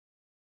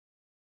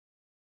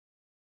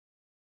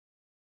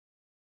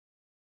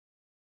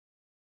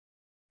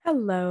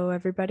Hello,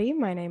 everybody.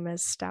 My name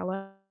is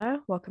Stella.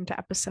 Welcome to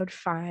episode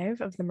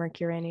 5 of the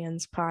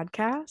Mercuranians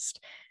podcast.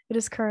 It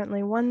is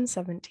currently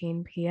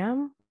 1:17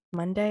 p.m.,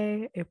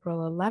 Monday, April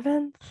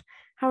 11th.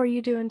 How are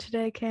you doing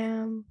today,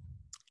 Cam?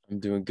 I'm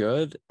doing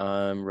good.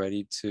 I'm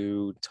ready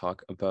to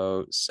talk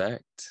about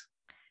Sect.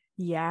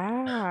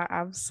 Yeah,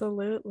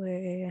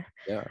 absolutely.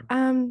 Yeah.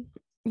 Um,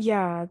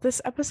 yeah,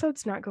 this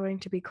episode's not going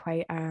to be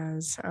quite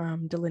as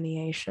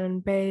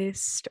delineation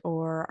based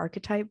or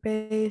archetype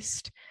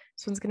based.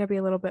 This one's going to be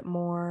a little bit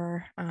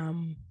more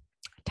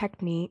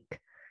technique.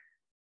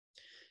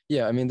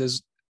 Yeah, I mean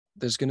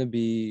there's going to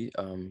be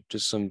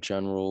just some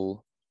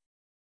general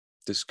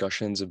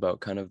discussions about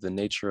kind of the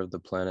nature of the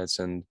planets,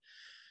 and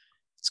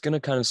it's going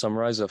to kind of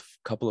summarize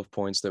couple of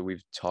points that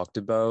we've talked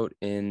about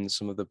in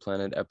some of the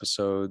planet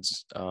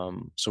episodes.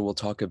 So we'll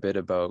talk a bit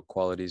about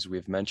qualities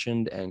we've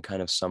mentioned and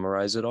kind of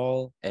summarize it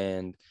all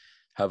and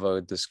have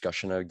a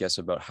discussion, I guess,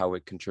 about how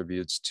it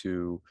contributes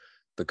to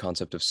the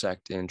concept of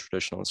sect in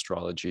traditional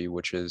astrology,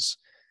 which is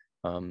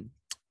um,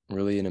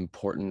 really an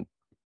important,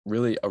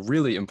 really a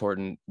really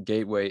important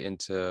gateway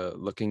into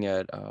looking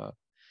at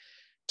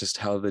just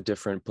how the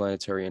different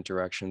planetary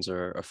interactions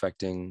are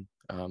affecting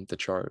the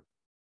chart.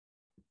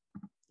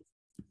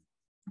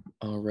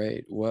 All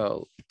right.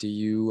 Well, do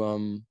you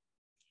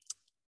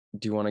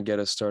want to get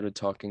us started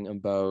talking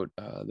about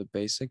the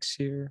basics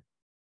here?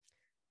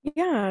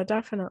 Yeah,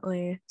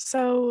 definitely.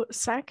 So,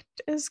 sect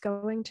is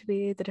going to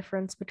be the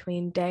difference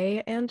between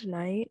day and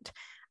night,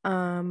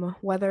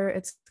 whether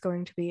it's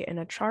going to be in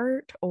a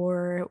chart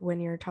or when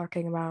you're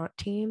talking about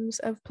teams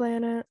of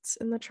planets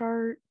in the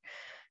chart.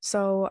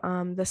 So,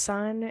 the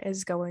sun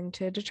is going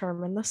to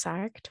determine the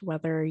sect,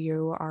 whether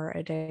you are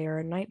a day or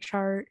a night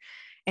chart,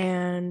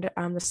 and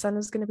the sun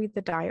is going to be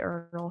the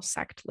diurnal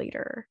sect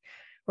leader,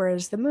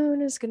 whereas the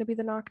moon is going to be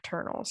the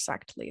nocturnal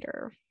sect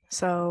leader.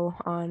 So,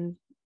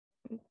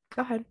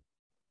 go ahead.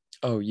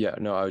 Oh yeah,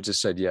 no, I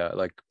just said yeah,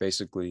 like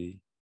basically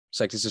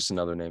sect is just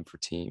another name for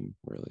team,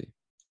 really.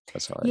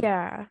 That's how I.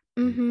 Yeah.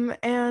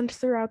 And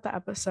throughout the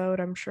episode,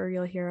 I'm sure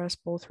you'll hear us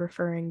both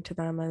referring to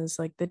them as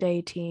like the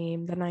day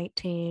team, the night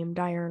team,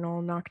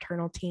 diurnal,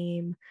 nocturnal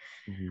team.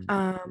 Mhm.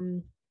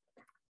 Um,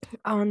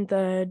 on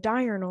the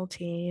diurnal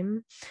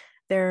team,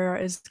 there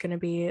is going to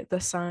be the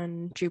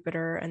Sun,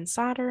 Jupiter, and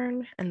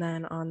Saturn. And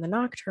then on the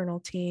nocturnal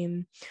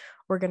team,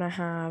 we're going to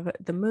have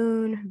the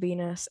Moon,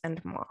 Venus,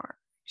 and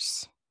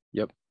Mars.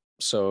 Yep.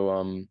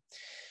 So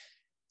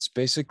it's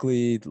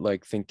basically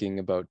like thinking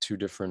about two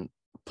different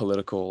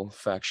political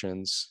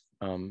factions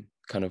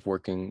kind of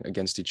working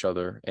against each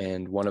other,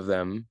 and one of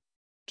them,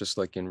 just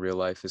like in real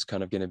life, is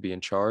kind of going to be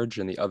in charge,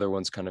 and the other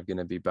one's kind of going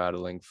to be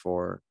battling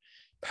for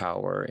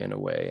power in a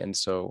way, and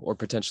so or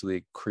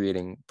potentially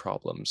creating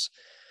problems.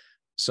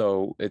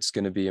 So it's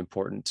going to be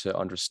important to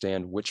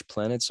understand which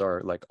planets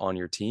are like on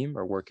your team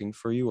or working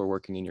for you or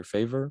working in your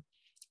favor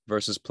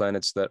versus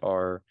planets that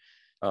are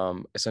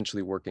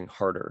essentially working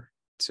harder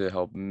to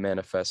help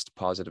manifest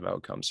positive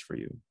outcomes for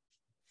you.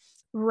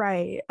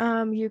 Right.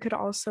 You could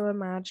also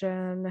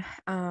imagine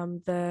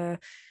the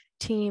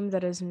team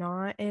that is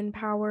not in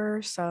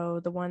power. So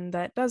the one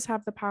that does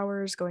have the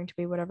power is going to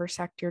be whatever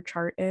sect your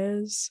chart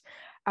is.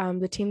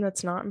 The team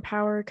that's not in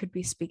power could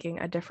be speaking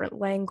a different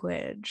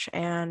language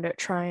and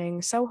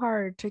trying so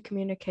hard to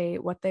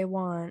communicate what they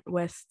want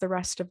with the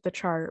rest of the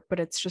chart, but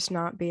it's just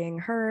not being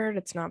heard,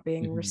 it's not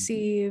being Mhm.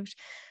 received,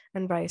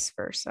 and vice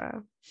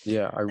versa.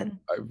 Yeah, And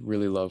I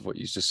really love what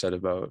you just said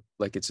about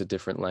like it's a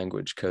different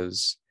language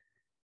because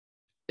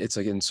it's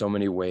like in so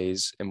many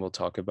ways, and we'll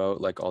talk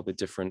about like all the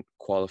different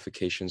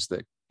qualifications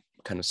that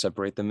kind of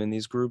separate them in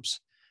these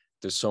groups.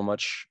 There's so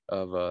much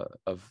of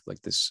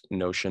like this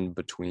notion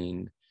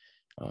between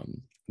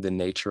the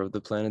nature of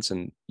the planets,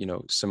 and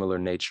similar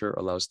nature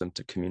allows them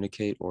to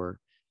communicate or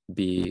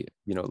be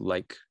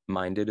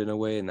like-minded in a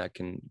way, and that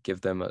can give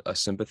them a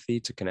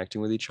sympathy to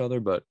connecting with each other.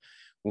 But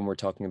when we're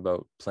talking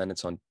about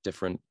planets on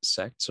different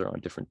sects or on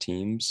different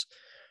teams,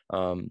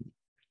 um,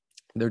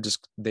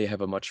 they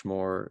have a much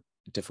more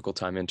difficult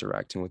time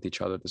interacting with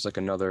each other. There's like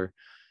another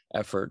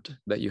effort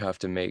that you have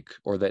to make,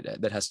 or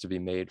that has to be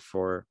made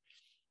for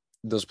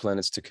those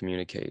planets to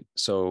communicate.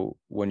 So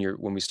when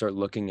we start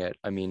looking at,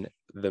 I mean,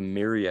 the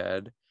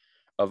myriad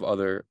of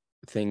other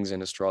things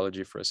in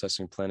astrology for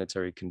assessing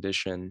planetary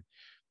condition,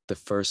 the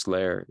first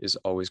layer is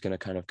always going to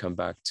kind of come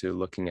back to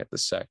looking at the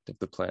sect of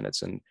the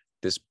planets and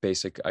this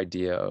basic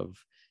idea of,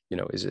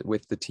 is it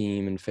with the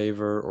team in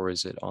favor or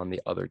is it on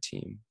the other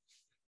team?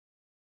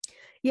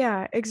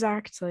 yeah,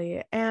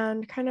 exactly.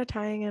 And kind of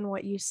tying in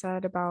what you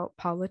said about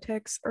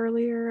politics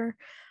earlier,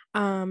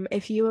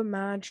 if you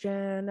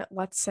imagine,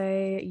 let's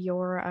say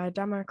you're a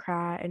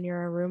Democrat and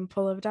you're a room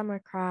full of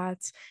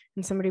Democrats,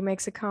 and somebody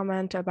makes a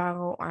comment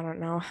about, I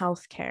don't know,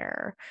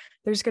 healthcare.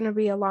 there's going to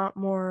be a lot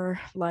more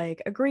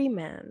like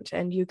agreement,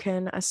 and you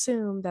can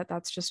assume that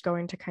that's just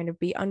going to kind of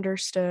be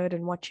understood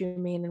and what you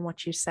mean and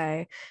what you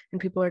say, and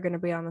people are going to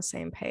be on the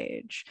same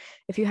page.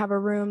 If you have a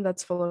room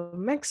that's full of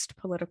mixed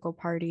political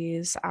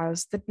parties,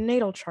 as the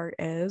natal chart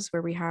is,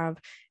 where we have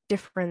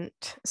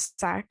different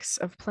sects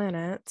of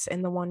planets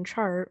in the one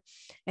chart,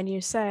 and you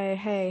say,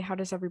 hey, how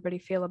does everybody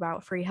feel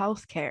about free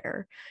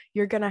healthcare?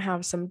 You're going to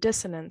have some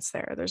dissonance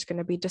there. There's going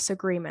to be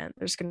disagreement.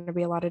 There's going to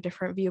be a lot of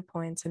different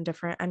viewpoints and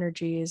different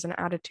energies and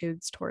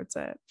attitudes towards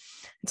it.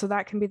 And so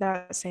that can be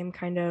that same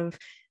kind of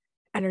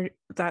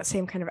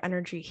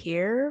energy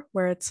here,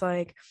 where it's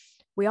like,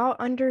 we all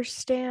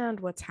understand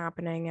what's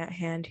happening at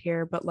hand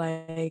here, but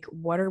like,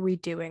 what are we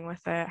doing with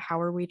it? How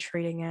are we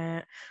treating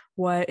it?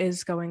 What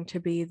is going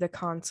to be the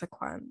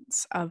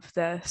consequence of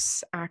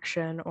this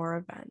action or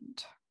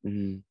event?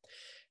 Mm-hmm.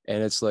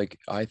 And it's like,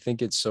 I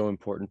think it's so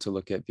important to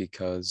look at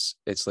because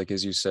it's like,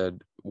 as you said,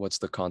 what's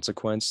the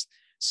consequence?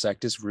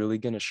 Sect is really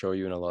going to show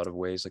you in a lot of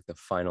ways, like the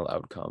final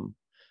outcome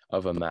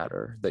of a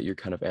matter that you're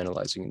kind of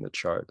analyzing in the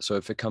chart. So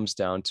if it comes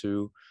down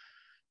to,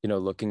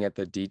 looking at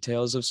the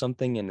details of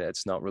something and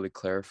it's not really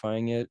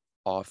clarifying it,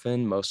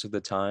 often, most of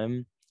the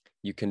time,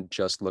 you can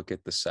just look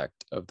at the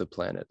sect of the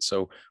planet.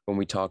 So when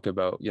we talk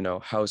about,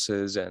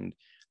 houses and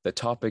the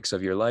topics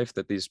of your life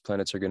that these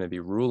planets are going to be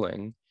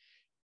ruling,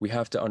 we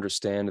have to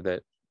understand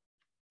that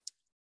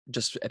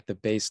just at the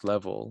base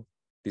level,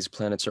 these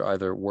planets are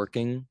either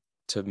working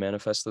to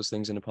manifest those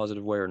things in a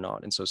positive way or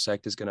not. And so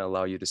sect is going to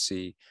allow you to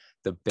see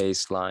the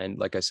baseline.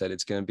 Like I said,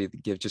 it's going to be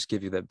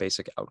give you that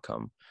basic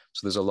outcome.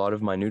 So there's a lot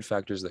of minute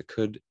factors that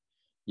could,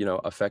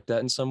 affect that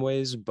in some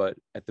ways, but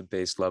at the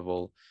base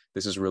level,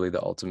 this is really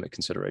the ultimate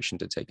consideration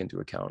to take into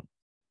account.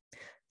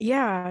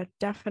 Yeah,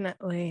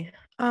 definitely.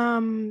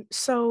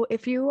 So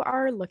if you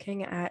are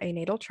looking at a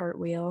natal chart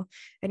wheel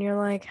and you're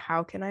like,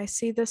 how can I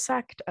see the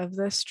sect of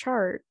this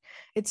chart?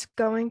 It's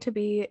going to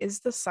be, is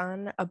the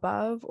sun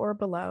above or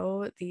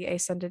below the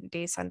ascendant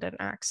descendant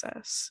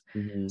axis?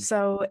 Mm-hmm.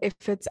 So if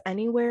it's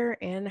anywhere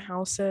in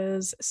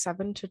houses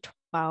 7 to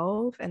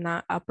 12 in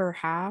that upper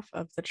half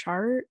of the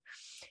chart,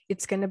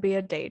 it's going to be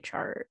a day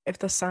chart. If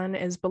the sun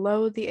is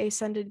below the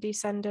ascendant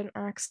descendant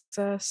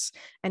axis,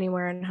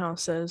 anywhere in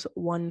houses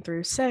 1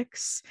 through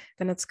 6,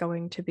 then it's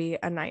going to be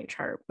a night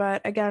chart.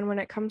 But again, when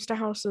it comes to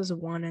houses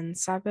 1 and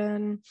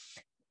 7,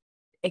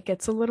 it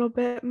gets a little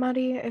bit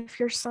muddy if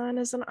your sun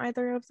is in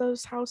either of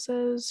those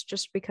houses,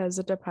 just because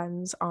it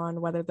depends on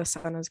whether the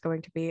sun is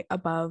going to be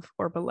above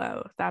or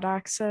below that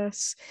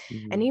axis.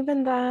 And Mm-hmm.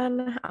 even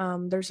then,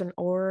 there's an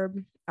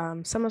orb.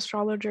 Some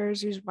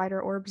astrologers use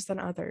wider orbs than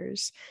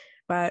others.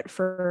 But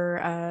for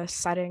a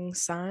setting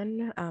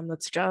sun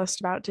that's just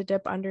about to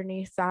dip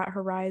underneath that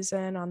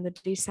horizon on the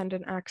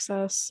descendant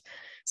axis,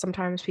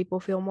 sometimes people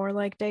feel more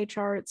like day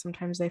charts,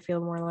 sometimes they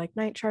feel more like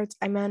night charts.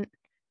 I meant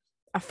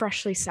a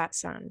freshly set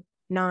sun,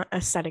 not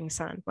a setting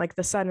sun. Like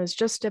the sun is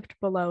just dipped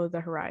below the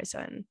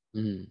horizon.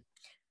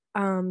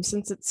 Mm-hmm.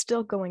 Since it's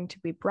still going to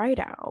be bright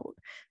out,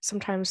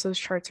 sometimes those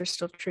charts are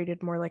still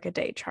treated more like a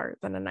day chart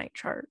than a night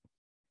chart.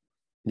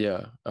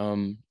 Yeah.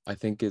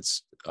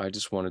 I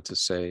just wanted to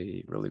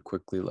say really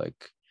quickly,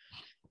 like,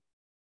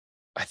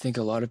 I think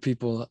a lot of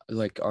people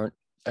like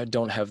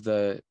don't have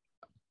the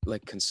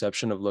like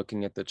conception of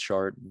looking at the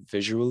chart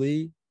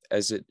visually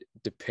as it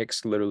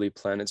depicts literally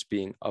planets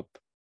being up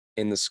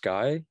in the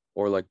sky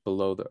or like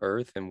below the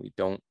earth and we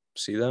don't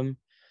see them.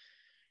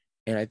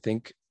 And I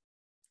think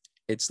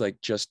it's like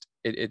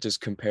it just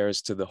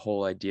compares to the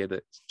whole idea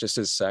that just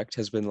as sect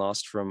has been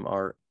lost from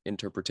our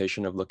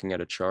interpretation of looking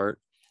at a chart,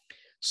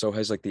 so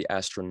has like the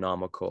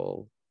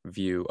astronomical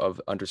view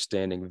of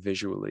understanding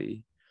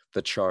visually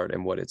the chart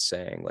and what it's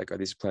saying. Like, are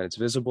these planets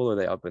visible? Are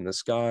they up in the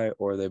sky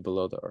or are they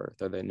below the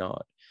earth? Are they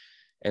not?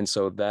 And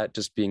so that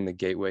just being the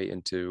gateway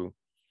into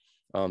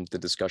the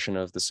discussion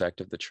of the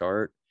sect of the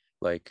chart,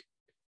 like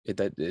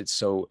that it's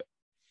so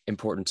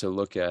important to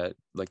look at,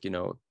 like,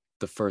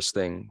 the first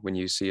thing when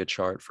you see a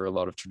chart for a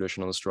lot of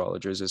traditional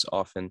astrologers is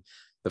often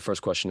the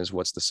first question is,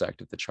 what's the sect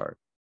of the chart?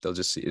 They'll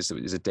just see, is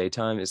it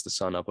daytime? Is the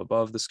sun up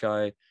above the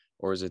sky?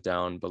 Or is it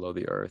down below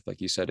the earth?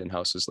 Like you said, in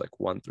houses like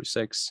 1 through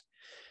 6.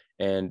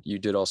 And you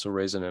did also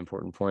raise an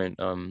important point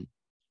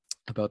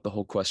about the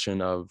whole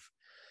question of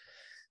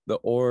the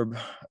orb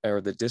or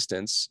the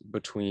distance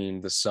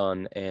between the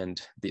sun and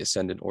the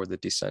ascendant or the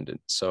descendant.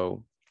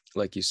 So,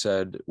 like you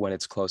said, when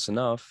it's close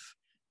enough,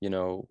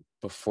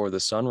 before the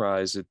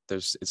sunrise,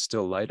 it's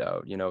still light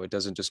out. It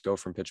doesn't just go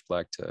from pitch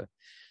black to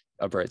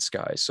a bright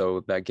sky.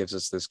 So that gives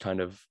us this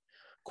kind of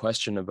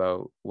question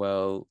about,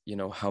 well,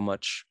 how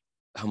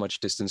much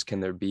distance can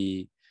there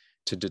be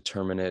to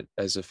determine it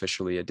as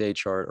officially a day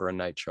chart or a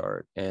night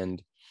chart?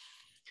 And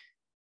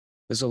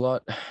there's a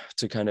lot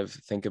to kind of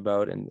think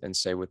about and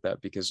say with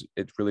that, because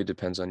it really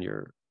depends on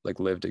your like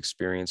lived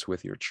experience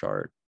with your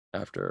chart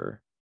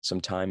after some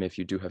time, if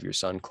you do have your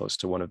sun close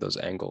to one of those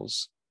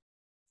angles.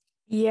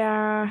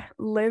 Yeah,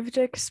 lived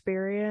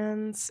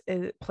experience,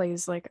 it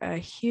plays like a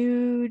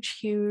huge,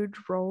 huge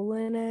role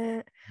in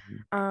it.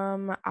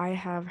 Mhm. I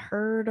have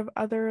heard of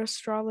other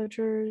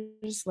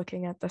astrologers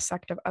looking at the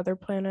sect of other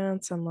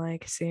planets and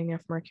like seeing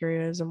if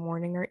Mercury is a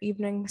morning or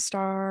evening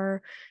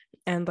star,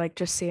 and like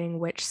just seeing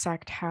which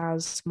sect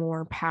has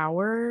more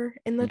power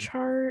in the Mhm.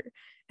 chart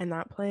and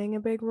that playing a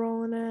big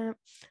role in it.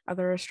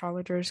 Other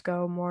astrologers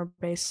go more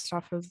based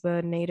off of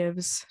the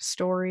natives'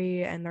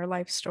 story and their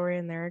life story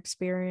and their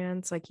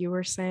experience, like you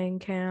were saying,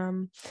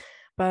 Cam.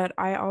 But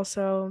I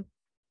also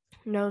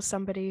know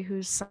somebody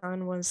whose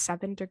sun was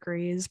 7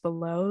 degrees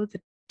below the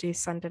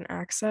descendant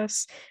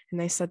axis, and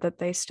they said that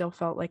they still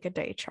felt like a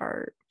day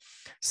chart.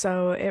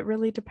 So it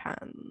really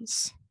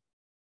depends.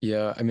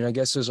 Yeah, I mean, I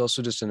guess there's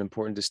also just an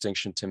important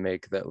distinction to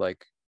make that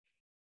like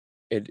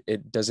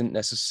it doesn't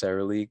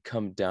necessarily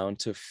come down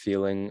to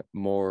feeling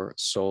more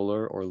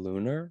solar or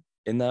lunar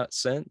in that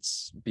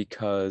sense,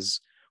 because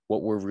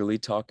what we're really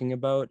talking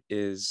about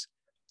is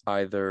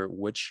either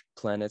which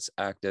planets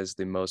act as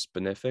the most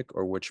benefic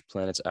or which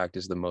planets act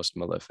as the most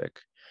malefic.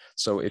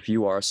 So if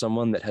you are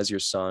someone that has your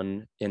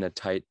sun in a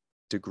tight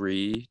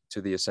degree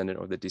to the ascendant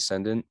or the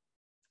descendant,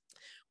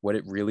 what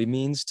it really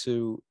means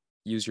to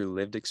use your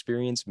lived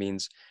experience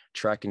means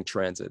tracking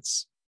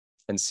transits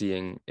and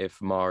seeing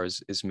if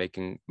Mars is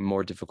making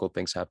more difficult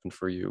things happen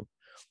for you,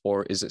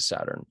 or is it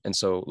Saturn? And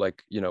so,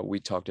 like, we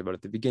talked about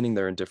at the beginning,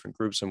 they're in different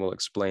groups and we'll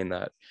explain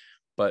that.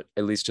 But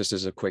at least just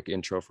as a quick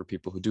intro for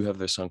people who do have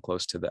their sun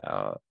close to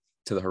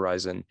the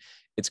horizon,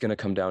 it's going to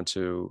come down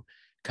to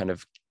kind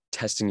of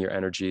testing your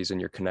energies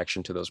and your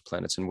connection to those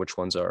planets and which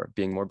ones are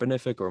being more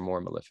benefic or more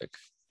malefic.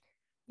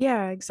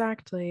 Yeah,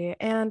 exactly.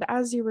 And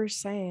as you were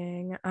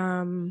saying,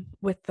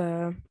 with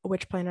the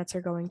which planets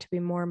are going to be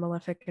more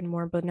malefic and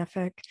more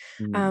benefic,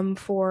 Mhm.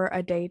 for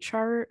a day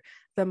chart,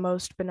 the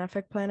most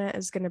benefic planet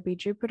is going to be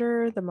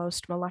Jupiter, the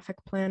most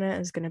malefic planet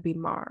is going to be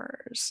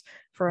Mars.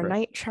 For a Right,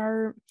 night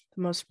chart,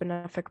 the most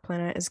benefic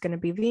planet is going to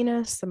be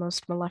Venus, the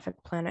most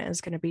malefic planet is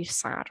going to be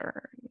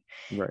Saturn.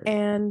 right.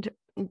 And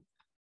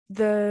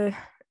the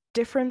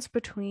difference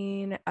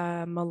between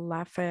a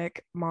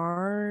malefic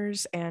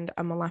Mars and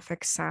a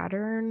malefic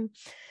Saturn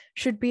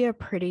should be a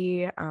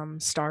pretty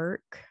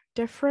stark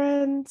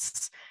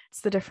difference. It's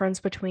the difference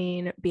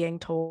between being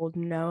told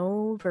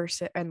no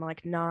versus and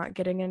like not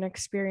getting an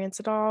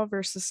experience at all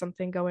versus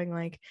something going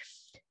like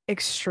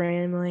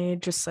extremely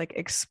just like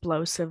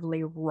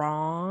explosively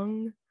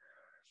wrong,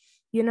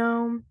 you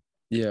know?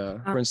 Yeah.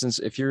 Uh, For instance,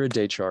 if you're a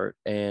day chart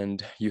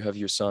and you have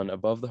your sun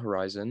above the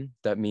horizon,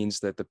 that means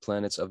that the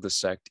planets of the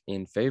sect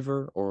in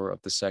favor or of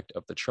the sect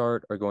of the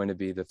chart are going to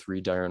be the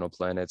three diurnal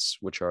planets,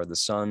 which are the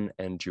sun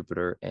and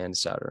Jupiter and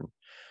Saturn.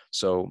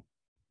 So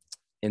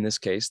in this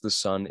case, the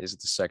sun is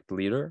the sect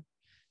leader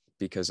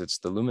because it's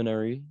the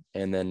luminary.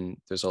 And then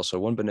there's also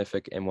one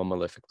benefic and one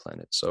malefic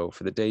planet. So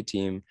for the day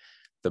team,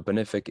 the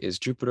benefic is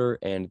Jupiter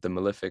and the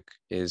malefic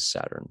is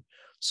Saturn.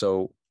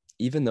 So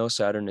even though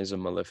Saturn is a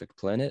malefic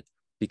planet,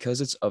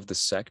 because it's of the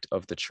sect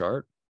of the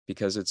chart,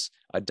 because it's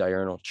a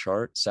diurnal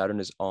chart,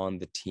 Saturn is on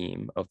the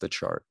team of the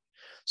chart.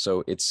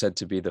 So it's said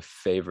to be the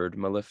favored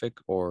malefic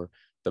or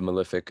the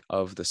malefic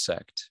of the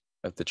sect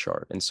of the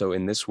chart. And so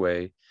in this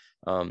way,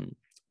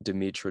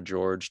 Demetra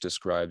George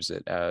describes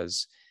it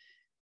as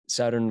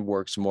Saturn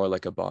works more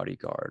like a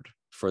bodyguard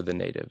for the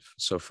native,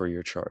 so for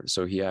your chart.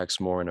 So he acts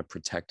more in a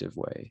protective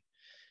way,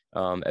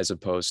 as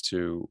opposed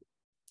to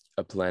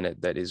a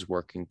planet that is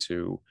working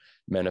to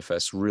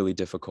manifest really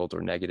difficult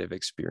or negative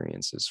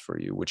experiences for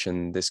you, which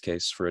in this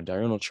case, for a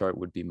diurnal chart,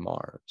 would be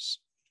Mars.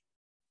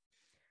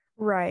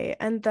 Right.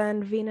 And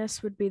then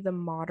Venus would be the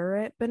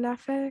moderate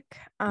benefic.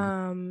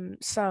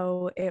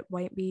 So it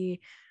might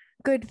be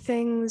good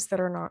things that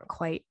are not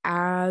quite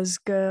as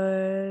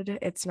good.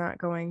 It's not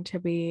going to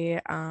be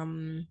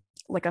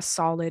like a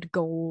solid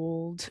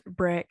gold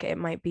brick. It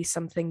might be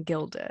something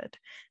gilded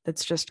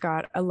that's just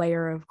got a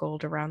layer of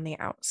gold around the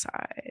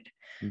outside.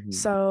 Mm-hmm.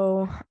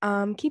 So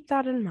keep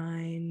that in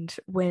mind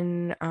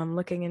when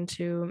looking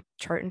into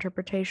chart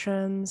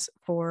interpretations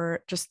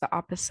for just the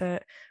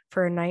opposite.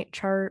 For a night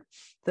chart,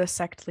 the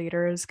sect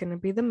leader is going to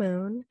be the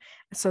moon.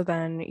 So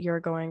then you're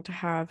going to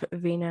have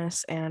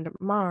Venus and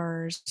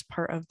Mars,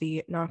 part of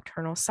the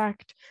nocturnal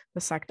sect,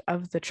 the sect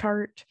of the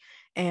chart.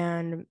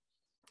 And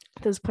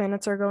those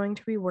planets are going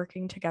to be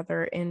working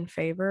together in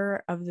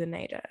favor of the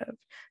native.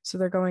 So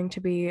they're going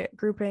to be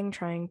grouping,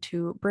 trying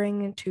to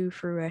bring to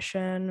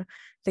fruition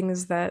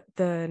things that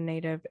the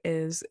native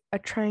is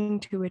trying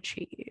to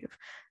achieve.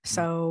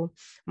 So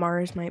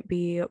Mars might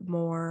be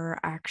more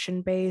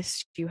action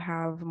based. You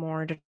have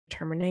more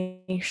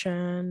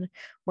determination,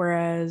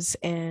 whereas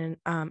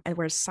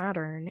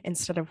Saturn,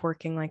 instead of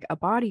working like a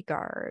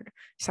bodyguard,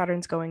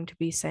 Saturn's going to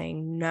be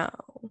saying no.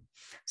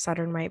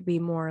 Saturn might be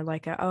more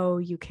like a, oh,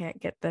 you can't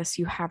get this,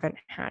 you haven't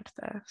had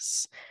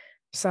this.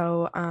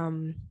 So,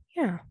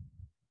 yeah.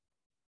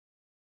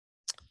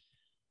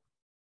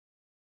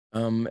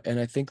 And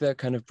I think that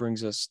kind of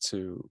brings us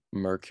to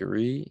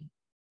Mercury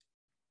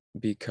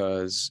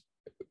because,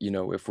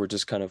 if we're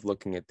just kind of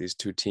looking at these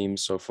two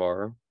teams so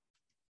far,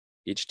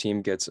 each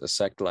team gets a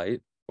sect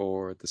light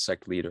or the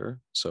sect leader.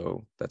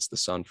 So that's the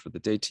sun for the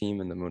day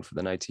team and the moon for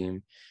the night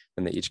team.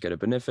 And they each get a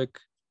benefic,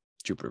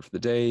 Jupiter for the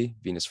day,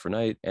 Venus for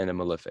night, and a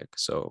malefic.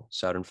 So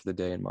Saturn for the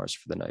day and Mars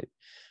for the night.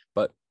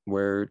 But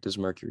where does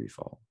Mercury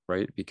fall,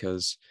 right?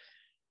 Because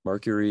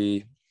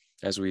Mercury,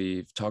 as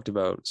we've talked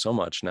about so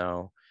much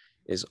now,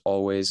 is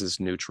always this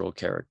neutral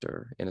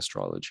character in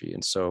astrology.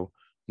 And so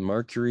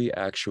Mercury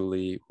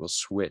actually will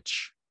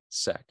switch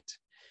sect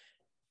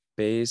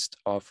based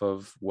off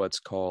of what's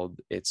called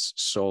its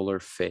solar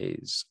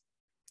phase.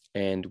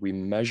 And we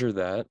measure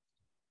that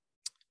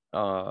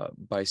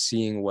by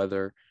seeing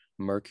whether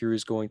Mercury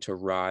is going to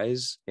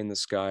rise in the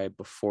sky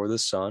before the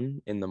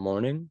sun in the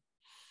morning,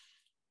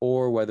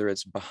 or whether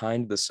it's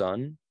behind the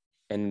sun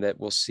and that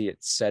we'll see it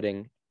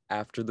setting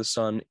after the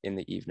sun in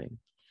the evening.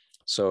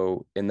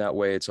 So in that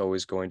way, it's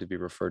always going to be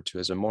referred to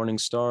as a morning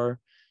star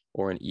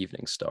or an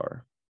evening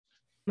star.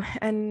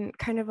 And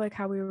kind of like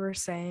how we were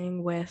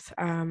saying with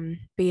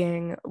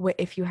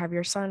if you have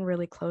your sun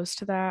really close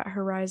to that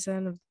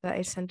horizon of the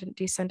ascendant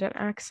descendant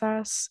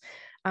axis,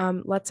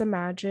 let's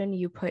imagine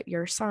you put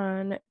your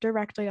sun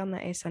directly on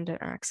the ascendant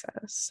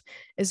axis.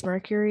 Is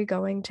Mercury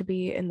going to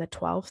be in the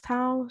 12th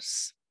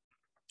house?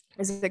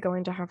 Is it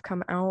going to have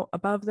come out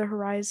above the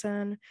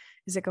horizon?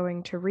 Is it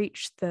going to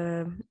reach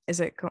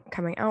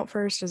coming out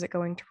first? Is it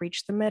going to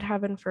reach the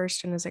midheaven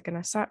first? And is it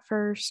going to set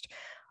first?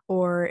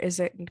 Or is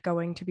it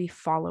going to be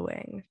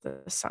following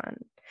the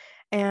sun?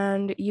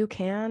 And you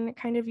can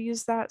kind of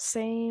use that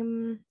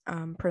same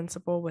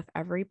principle with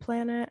every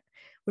planet,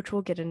 which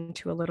we'll get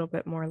into a little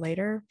bit more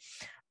later.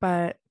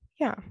 But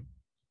yeah,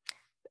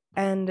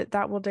 and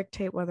that will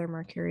dictate whether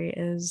Mercury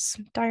is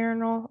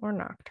diurnal or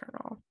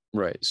nocturnal.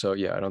 Right. So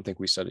yeah, I don't think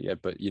we said it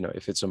yet, but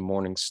if it's a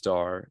morning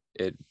star,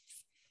 it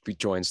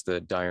joins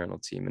the diurnal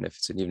team, and if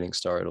it's an evening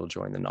star, it'll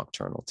join the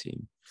nocturnal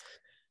team.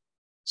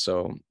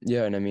 So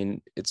yeah, and I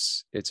mean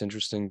it's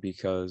interesting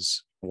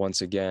because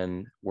once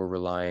again we're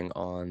relying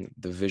on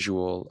the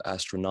visual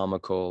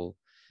astronomical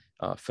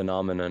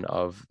phenomenon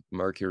of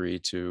Mercury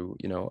to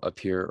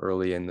appear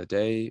early in the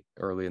day,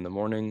 early in the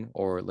morning,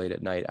 or late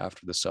at night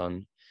after the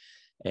sun.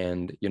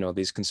 And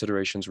these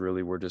considerations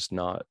really were just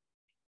not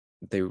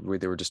they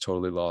were just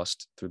totally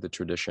lost through the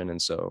tradition.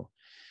 And so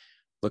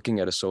looking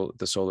at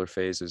the solar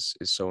phase is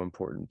so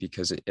important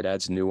because it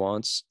adds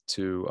nuance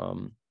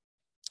to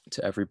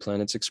every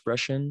planet's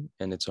expression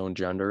and its own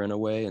gender in a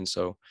way. And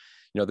so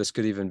this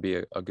could even be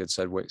a good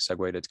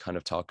segue to kind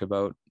of talk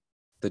about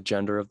the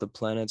gender of the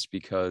planets,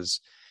 because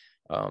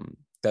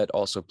that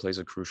also plays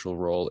a crucial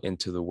role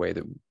into the way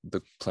that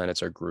the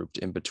planets are grouped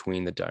in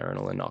between the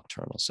diurnal and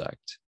nocturnal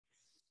sect.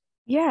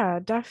 Yeah,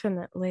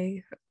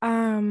 definitely.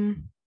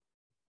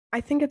 I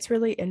think it's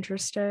really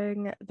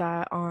interesting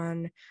that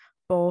on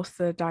both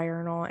the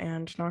diurnal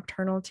and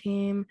nocturnal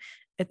team,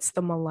 it's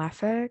the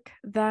malefic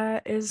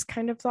that is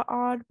kind of the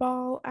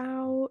oddball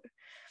out.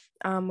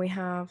 We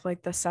have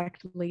like the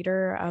sect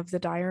leader of the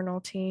diurnal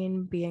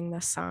team being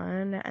the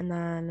sun, and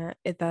then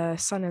the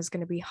sun is going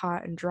to be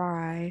hot and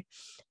dry,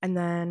 and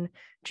then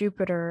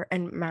Jupiter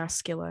and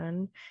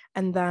masculine,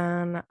 and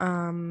then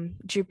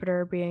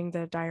Jupiter being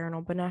the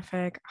diurnal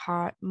benefic,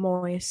 hot,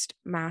 moist,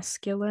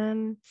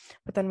 masculine.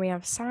 But then we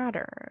have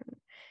Saturn.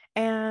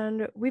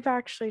 And we've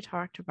actually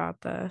talked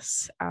about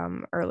this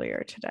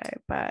earlier today,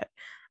 but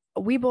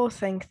we both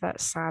think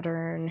that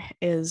Saturn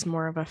is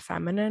more of a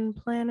feminine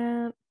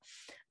planet.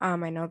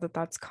 I know that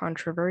that's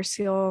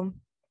controversial.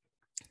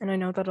 And I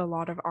know that a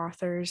lot of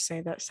authors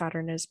say that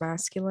Saturn is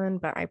masculine,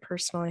 but I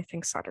personally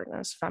think Saturn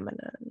is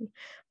feminine.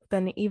 But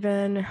then,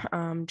 even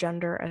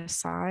gender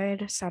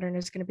aside, Saturn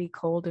is going to be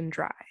cold and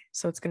dry.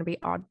 So it's going to be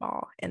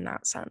oddball in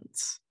that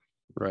sense.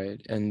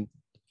 Right. And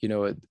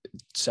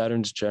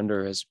Saturn's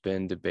gender has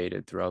been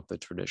debated throughout the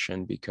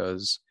tradition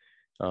because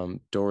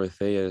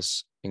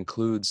Dorotheus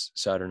includes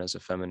Saturn as a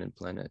feminine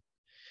planet.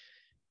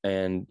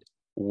 And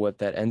what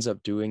that ends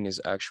up doing is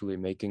actually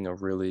making a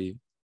really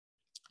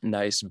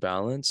nice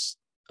balance,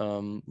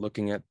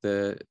 looking at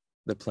the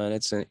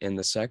planets in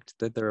the sect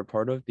that they're a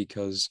part of.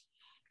 Because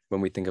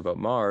when we think about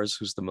Mars,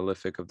 who's the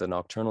malefic of the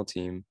nocturnal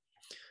team,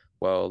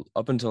 well,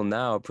 up until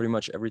now, pretty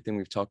much everything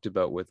we've talked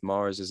about with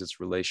Mars is its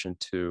relation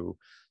to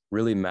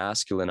really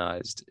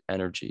masculinized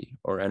energy,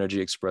 or energy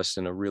expressed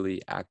in a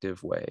really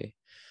active way.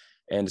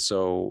 And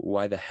so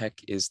why the heck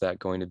is that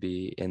going to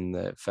be in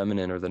the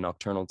feminine or the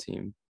nocturnal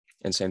team?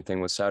 And same thing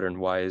with Saturn.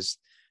 Why is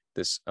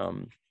this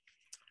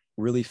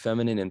really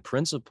feminine in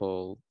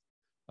principle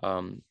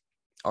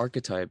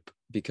archetype?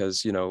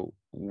 Because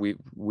we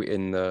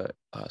in the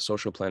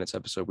social planets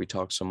episode, we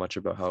talked so much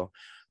about how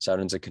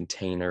Saturn's a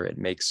container. It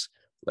makes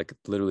like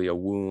literally a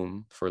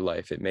womb for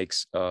life. It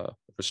makes a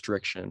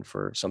restriction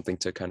for something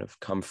to kind of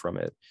come from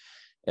it.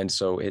 And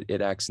so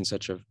it acts in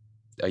such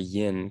a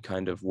yin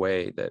kind of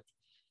way that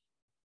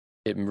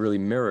it really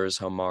mirrors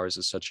how Mars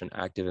is such an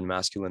active and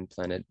masculine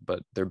planet,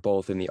 but they're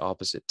both in the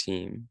opposite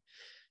team.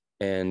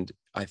 And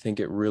I think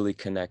it really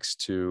connects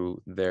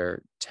to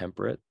their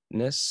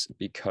temperateness,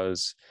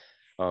 because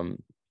when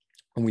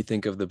we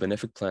think of the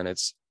benefic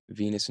planets,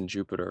 Venus and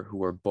Jupiter,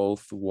 who are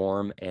both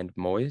warm and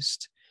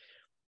moist,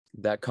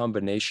 that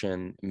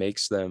combination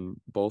makes them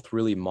both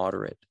really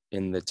moderate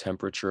in the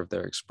temperature of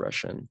their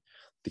expression.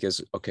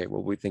 Because, okay,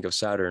 well, we think of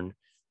Saturn,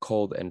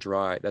 cold and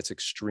dry, that's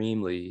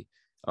extremely,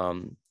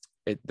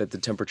 that the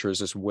temperature is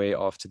just way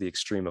off to the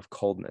extreme of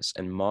coldness.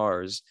 And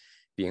Mars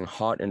being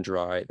hot and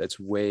dry, that's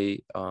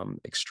way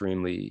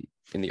extremely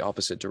in the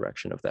opposite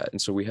direction of that.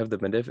 And so we have the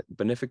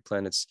benefic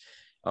planets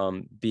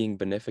being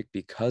benefic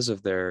because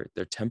of their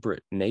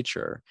temperate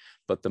nature,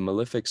 but the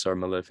malefics are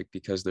malefic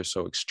because they're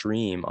so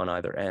extreme on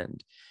either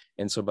end.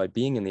 And so by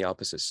being in the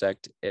opposite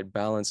sect, it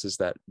balances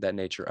that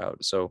nature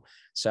out. So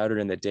Saturn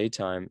in the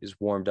daytime is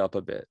warmed up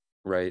a bit,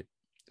 right?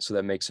 So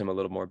that makes him a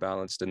little more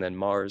balanced. And then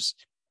Mars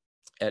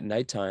at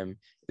nighttime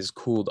is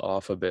cooled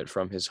off a bit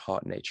from his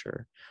hot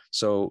nature.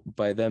 So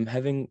by them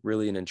having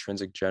really an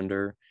intrinsic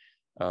gender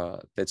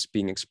that's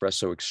being expressed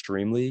so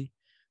extremely,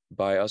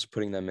 by us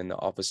putting them in the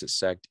opposite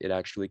sect, it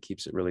actually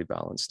keeps it really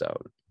balanced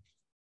out.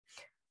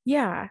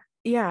 Yeah,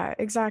 yeah,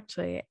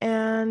 exactly.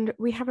 And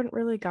we haven't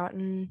really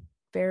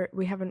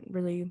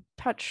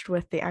touched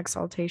with the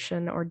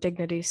exaltation or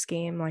dignity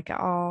scheme like at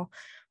all,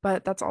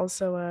 but that's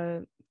also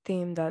a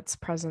theme that's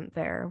present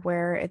there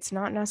where it's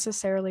not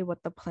necessarily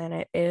what the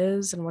planet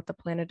is and what the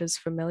planet is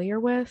familiar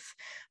with,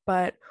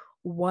 but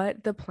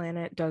what the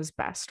planet does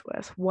best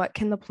with. What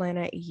can the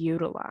planet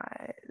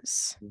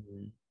utilize?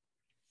 Mhm.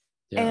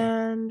 Yeah.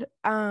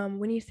 And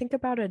when you think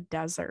about a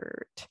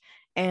desert,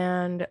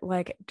 and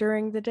like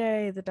during the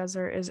day, the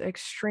desert is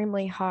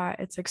extremely hot,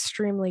 it's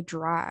extremely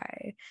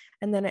dry.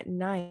 And then at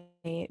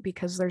night,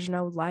 because there's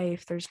no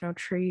life, there's no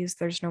trees,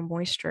 there's no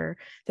moisture,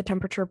 the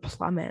temperature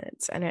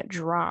plummets and it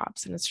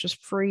drops and it's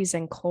just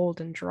freezing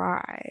cold and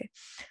dry.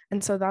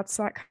 And so that's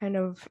that kind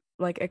of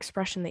like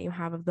expression that you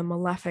have of the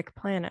malefic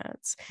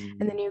planets.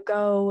 And then Mhm. you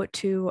go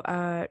to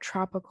a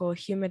tropical,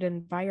 humid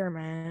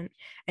environment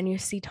and you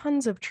see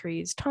tons of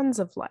trees, tons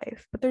of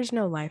life, but there's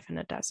no life in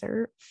a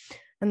desert.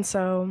 And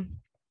so,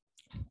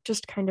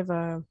 just kind of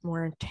a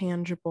more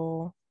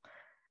tangible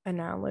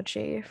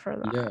analogy for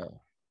that. Yeah.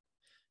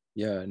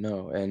 Yeah,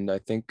 no. And I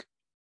think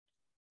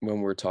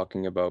when we're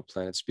talking about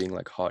planets being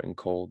like hot and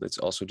cold, it's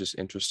also just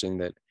interesting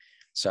that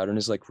Saturn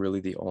is like really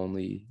the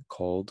only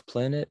cold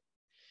planet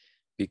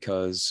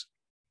because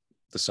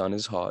the sun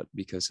is hot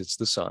because it's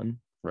the sun,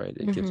 right?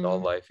 It gives all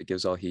Hmm. life, it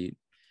gives all heat.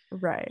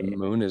 The Right.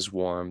 moon is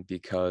warm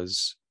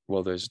because,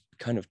 well, there's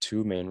kind of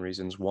two main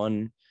reasons.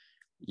 One,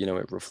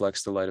 it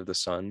reflects the light of the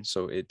sun,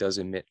 so it does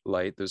emit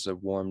light. There's a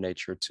warm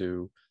nature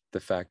to the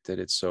fact that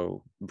it's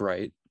so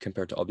bright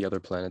compared to all the other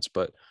planets,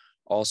 but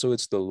also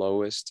it's the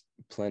lowest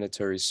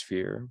planetary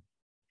sphere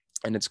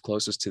and it's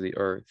closest to the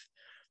Earth.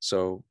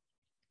 So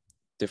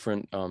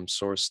different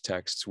source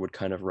texts would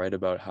kind of write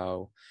about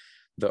how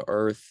the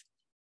Earth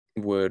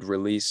would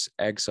release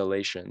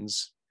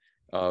exhalations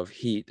of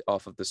heat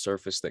off of the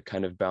surface that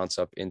kind of bounce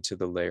up into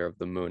the layer of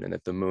the moon, and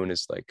that the moon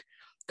is like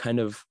kind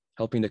of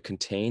helping to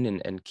contain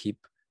and keep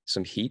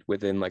some heat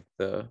within like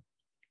that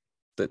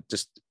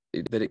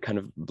it kind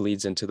of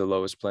bleeds into the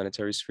lowest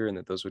planetary sphere, and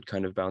that those would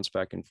kind of bounce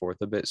back and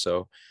forth a bit.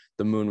 So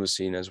the moon was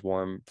seen as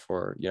warm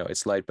for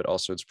its light, but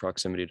also its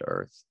proximity to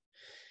Earth.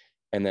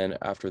 And then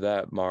after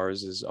that,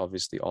 Mars is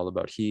obviously all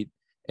about heat,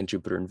 and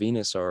Jupiter and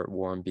Venus are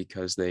warm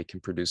because they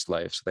can produce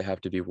life. So they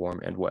have to be warm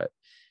and wet.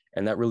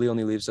 And that really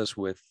only leaves us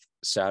with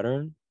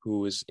Saturn,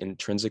 who is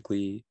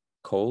intrinsically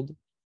cold,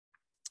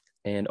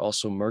 and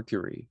also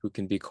Mercury, who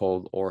can be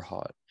cold or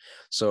hot.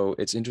 So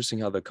it's interesting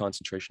how the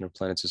concentration of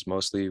planets is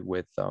mostly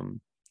with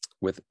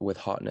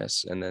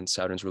hotness, and then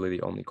Saturn's really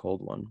the only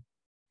cold one.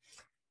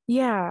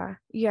 Yeah,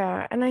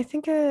 yeah. And I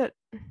think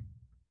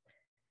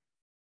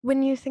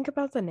when you think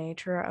about the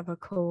nature of a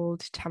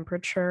cold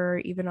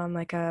temperature, even on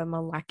like a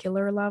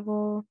molecular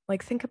level,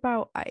 like think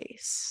about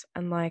ice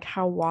and like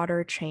how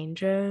water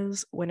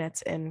changes when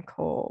it's in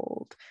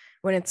cold.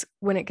 When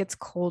it gets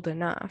cold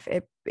enough,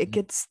 it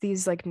gets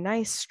these like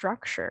nice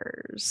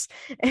structures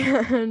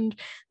and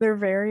they're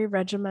very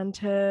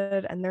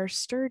regimented and they're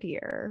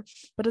sturdier,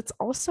 but it's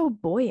also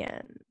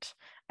buoyant.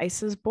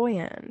 Ice is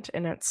buoyant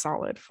in its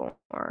solid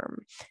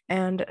form.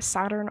 And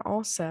Saturn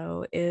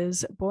also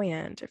is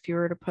buoyant. If you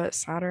were to put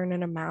Saturn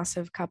in a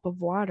massive cup of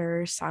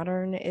water,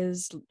 Saturn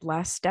is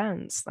less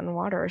dense than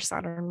water.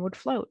 Saturn would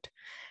float.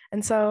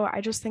 And so I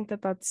just think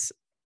that that's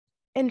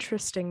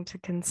interesting to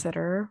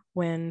consider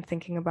when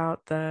thinking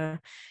about the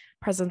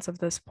presence of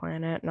this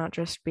planet, not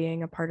just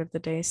being a part of the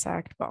day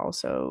sect, but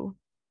also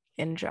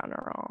in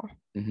general.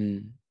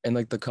 And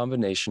like the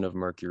combination of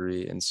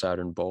Mercury and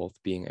Saturn both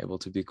being able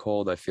to be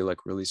cold, I feel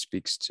like really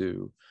speaks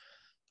to,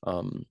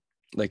 um,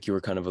 like you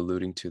were kind of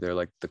alluding to there,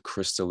 like the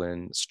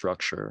crystalline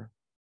structure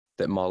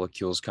that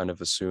molecules kind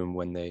of assume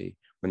when they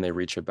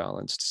reach a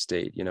balanced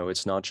state.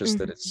 It's not just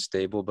that it's Mhm.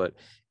 stable, but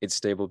it's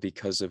stable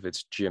because of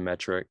its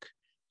geometric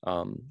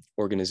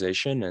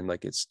organization, and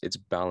like it's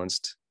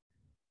balanced,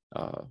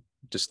 uh,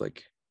 just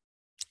like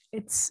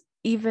It's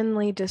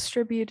evenly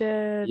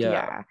distributed. yeah.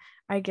 Yeah,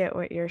 I get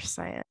what you're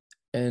saying.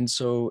 And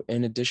so,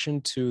 in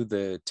addition to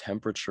the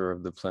temperature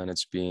of the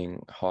planets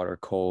being hot or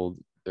cold,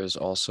 there's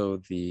also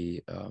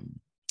the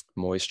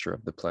moisture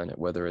of the planet,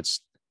 whether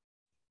it's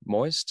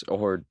moist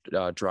or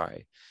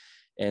dry.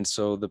 And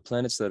so the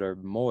planets that are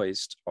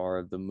moist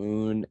are the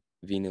moon,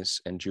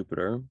 Venus, and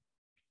Jupiter.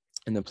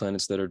 And the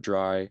planets that are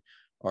dry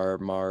are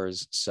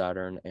Mars,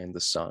 Saturn, and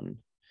the sun.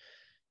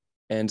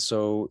 And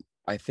so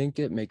I think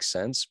it makes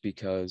sense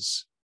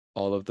because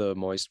all of the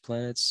moist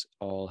planets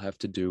all have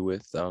to do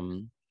with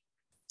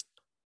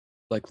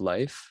like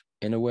life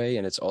in a way.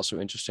 And it's also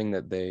interesting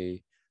that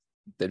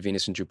that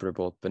Venus and Jupiter are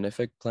both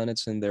benefic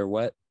planets and they're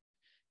wet.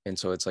 And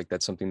so it's like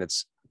that's something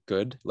that's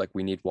good. Like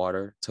we need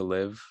water to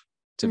live,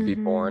 to be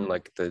born. Mm-hmm.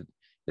 Like it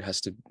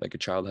has to, like a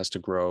child has to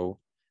grow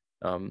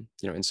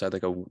inside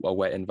like a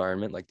wet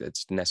environment, like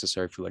it's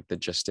necessary for like the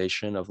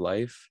gestation of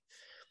life.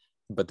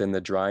 But then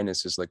the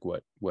dryness is like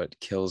what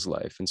kills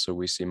life. And so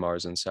we see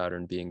Mars and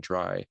Saturn being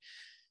dry,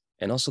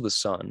 and also the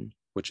sun,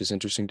 which is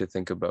interesting to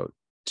think about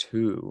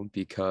too,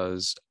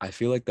 because I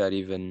feel like that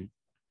even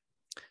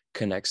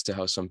connects to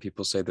how some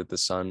people say that the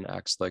sun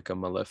acts like a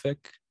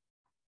malefic.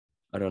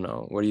 I don't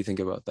know. What do you think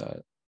about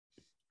that?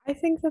 I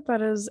think that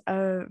that is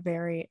a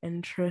very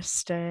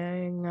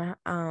interesting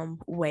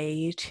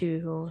way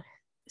to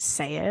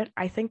say it.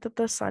 I think that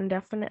the sun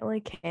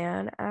definitely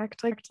can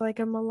act like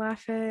a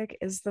malefic.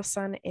 Is the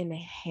sun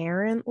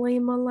inherently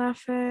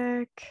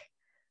malefic?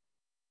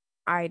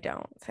 I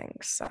don't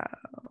think so.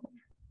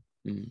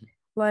 Mm.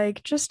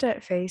 Like just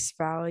at face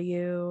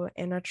value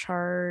in a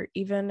chart,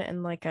 even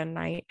in like a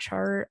night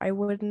chart, I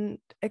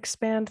wouldn't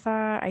expand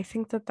that. I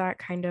think that that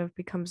kind of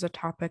becomes a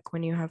topic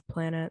when you have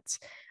planets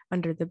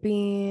under the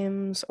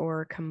beams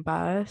or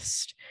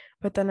combust.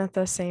 But then at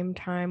the same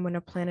time, when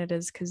a planet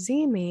is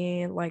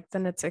cazimi, like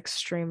then it's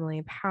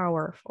extremely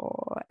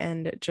powerful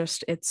and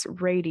it's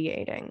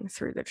radiating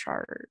through the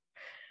chart.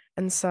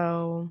 And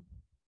so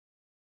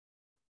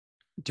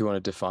Do you want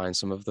to define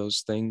some of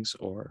those things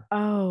or?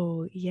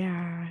 oh,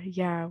 yeah,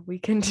 yeah, we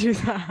can do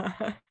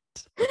that.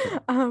 Okay.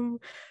 Um,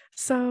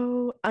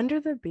 so under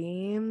the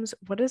beams,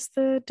 what is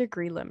the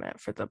degree limit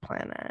for the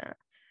planet?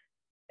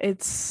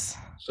 It's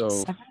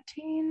So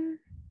 17?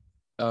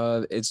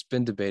 it's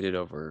been debated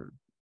over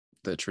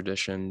the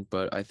tradition,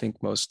 but I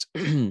think most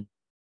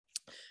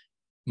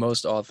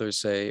most authors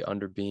say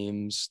under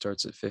beams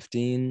starts at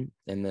 15,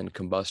 and then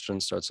combustion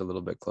starts a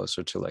little bit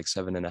closer to like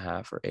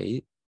 7.5 or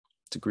 8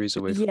 degrees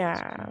away from the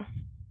sun. Yeah.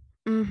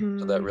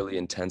 So that Mm-hmm. really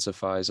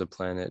intensifies a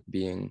planet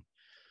being,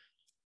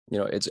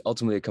 it's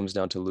ultimately it comes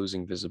down to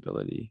losing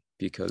visibility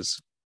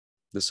because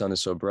the sun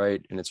is so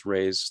bright and its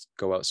rays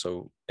go out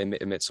so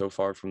emit so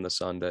far from the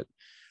sun that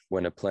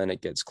when a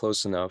planet gets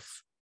close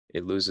enough,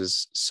 it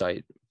loses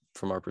sight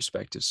from our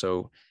perspective.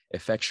 So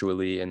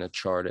effectually in a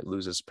chart, it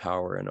loses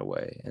power in a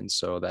way. And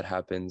so that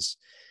happens,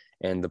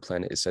 and the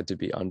planet is said to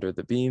be under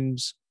the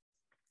beams,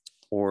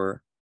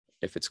 or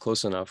if it's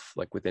close enough,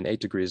 like within 8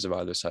 degrees of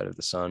either side of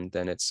the sun,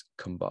 then it's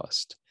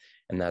combust.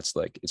 And that's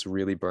like it's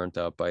really burnt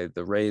up by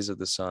the rays of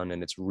the sun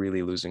and it's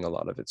really losing a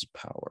lot of its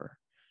power.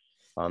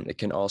 It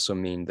can also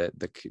mean that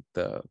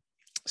the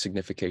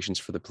significations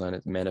for the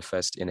planet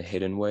manifest in a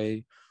hidden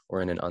way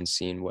or in an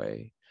unseen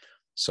way.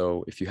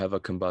 So if you have a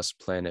combust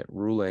planet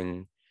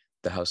ruling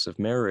the house of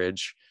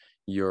marriage,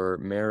 your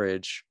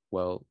marriage,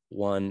 well,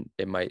 one,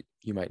 you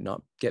might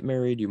not get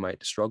married, you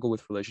might struggle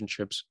with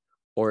relationships,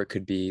 or it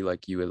could be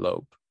like you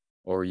elope,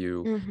 or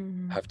you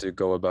Mm-hmm. have to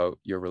go about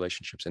your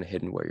relationships in a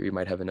hidden way, or you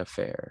might have an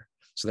affair.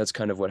 So that's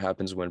kind of what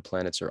happens when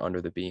planets are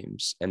under the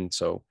beams. And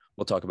so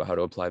we'll talk about how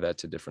to apply that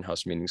to different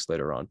house meanings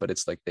later on, but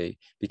it's like they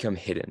become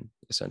hidden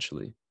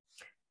essentially.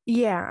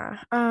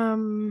 Yeah,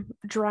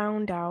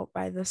 drowned out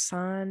by the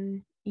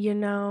sun,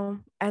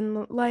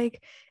 and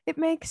like it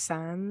makes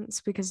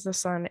sense because the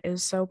sun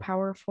is so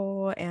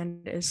powerful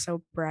and is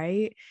so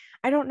bright.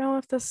 I don't know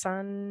if the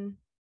sun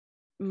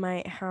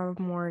might have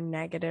more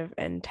negative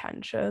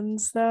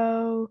intentions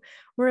though.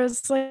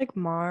 Whereas like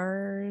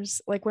Mars,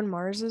 like when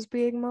Mars is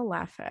being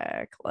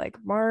malefic, like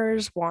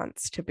Mars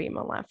wants to be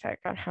malefic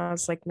and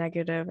has like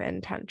negative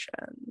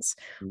intentions.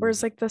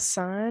 Whereas Mm. like the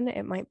sun,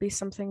 it might be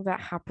something that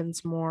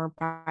happens more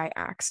by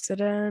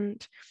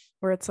accident,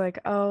 where it's like,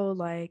 oh,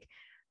 like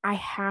I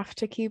have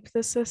to keep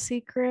this a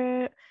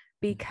secret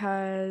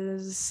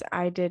because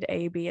I did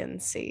A, B,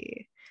 and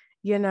C.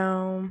 You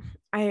know,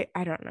 I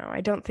don't know.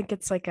 I don't think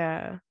it's like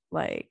a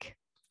like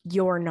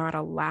you're not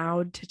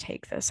allowed to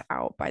take this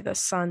out by the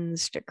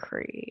sun's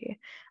decree.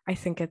 I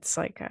think it's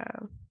like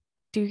a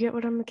do you get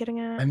what I'm getting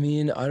I at?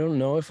 mean, I don't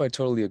know if I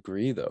totally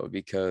agree though,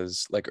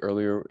 because like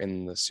earlier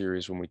in the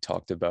series when we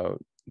talked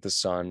about the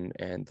sun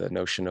and the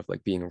notion of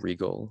like being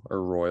regal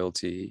or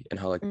royalty and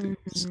how like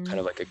it's kind Hmm.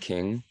 of like a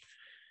king,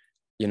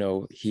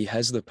 he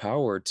has the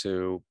power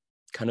to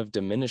kind of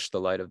diminish the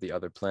light of the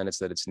other planets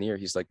that it's near.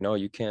 He's like, no,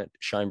 you can't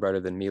shine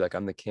brighter than me. Like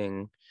I'm the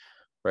king,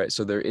 right?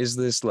 So there is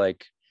this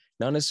like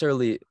not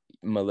necessarily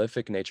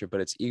malefic nature,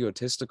 but it's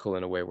egotistical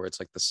in a way where it's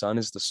like the sun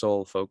is the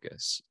sole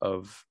focus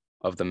of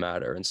the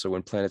matter. And so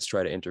when planets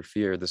try to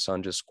interfere, the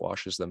sun just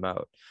squashes them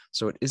out.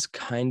 So it is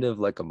kind of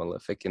like a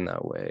malefic in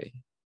that way.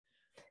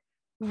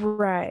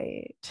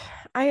 Right.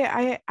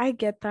 I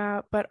get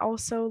that, but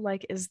also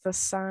like is the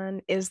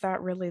sun, is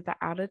that really the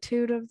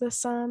attitude of the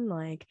sun?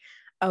 Like,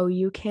 oh,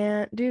 you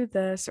can't do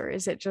this, or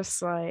is it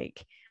just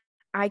like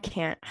I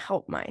can't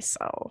help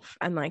myself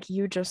and like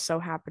you just so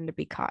happen to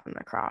be caught in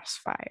the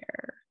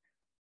crossfire?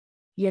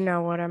 You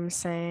know what I'm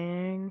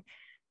saying?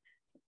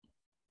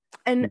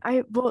 And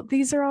well,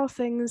 these are all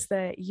things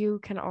that you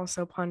can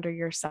also ponder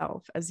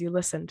yourself as you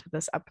listen to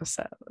this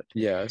episode.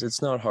 Yeah,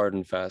 it's not hard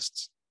and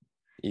fast,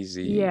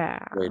 easy way Yeah.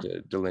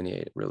 to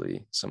delineate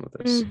really some of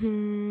this.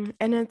 And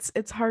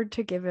it's hard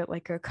to give it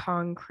like a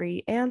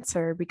concrete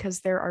answer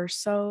because there are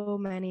so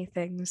many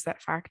things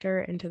that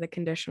factor into the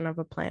condition of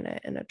a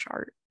planet in a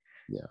chart.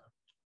 Yeah.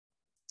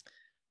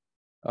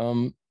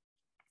 Um,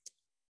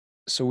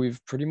 so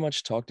we've pretty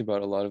much talked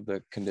about a lot of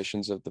the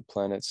conditions of the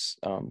planets.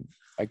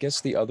 I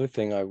guess the other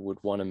thing I would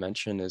want to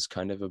mention is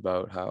kind of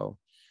about how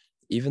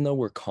even though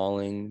we're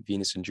calling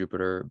Venus and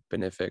Jupiter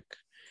benefic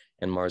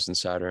and Mars and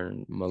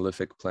Saturn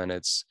malefic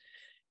planets,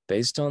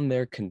 based on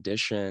their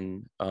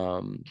condition,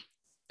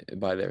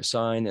 by their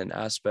sign and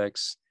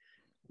aspects,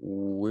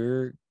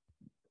 we're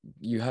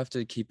you have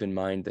to keep in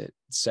mind that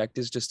sect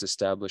is just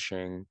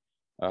establishing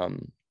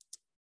um,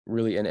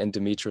 really, and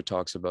Demetra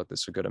talks about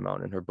this a good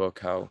amount in her book,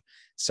 how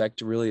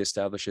sect really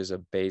establishes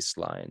a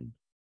baseline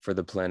for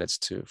the planets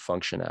to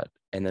function at.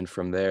 And then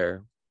from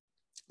there,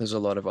 there's a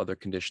lot of other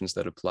conditions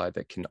that apply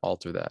that can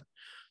alter that.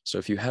 So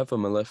if you have a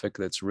malefic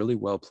that's really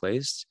well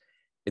placed,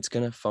 it's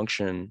going to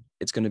function,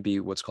 it's going to be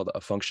what's called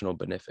a functional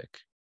benefic.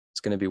 It's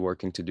going to be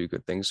working to do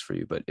good things for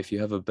you. But if you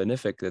have a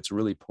benefic that's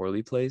really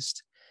poorly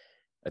placed,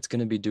 it's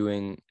going to be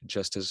doing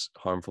just as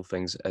harmful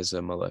things as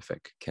a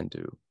malefic can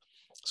do.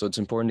 So it's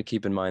important to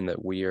keep in mind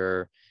that we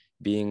are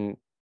being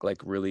like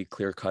really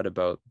clear cut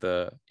about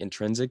the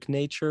intrinsic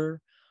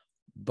nature,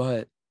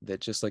 but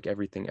that just like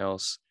everything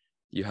else,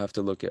 you have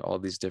to look at all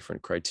these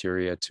different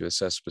criteria to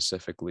assess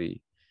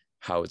specifically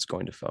how it's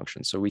going to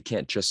function. So we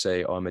can't just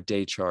say, oh, I'm a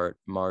day chart,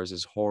 Mars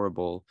is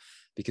horrible,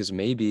 because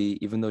maybe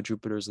even though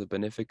Jupiter is the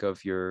benefic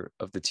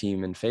of the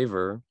team in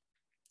favor,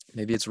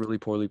 maybe it's really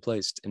poorly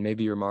placed and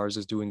maybe your Mars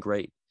is doing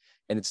great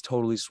and it's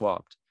totally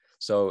swapped.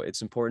 So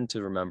it's important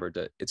to remember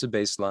that it's a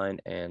baseline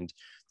and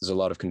there's a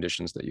lot of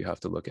conditions that you have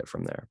to look at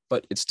from there,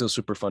 but it's still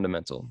super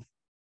fundamental.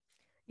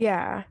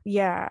 Yeah,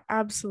 yeah,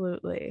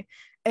 absolutely.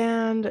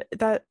 And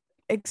that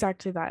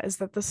exactly that is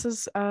that this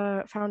is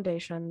a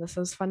foundation, this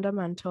is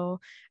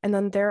fundamental. And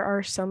then there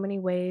are so many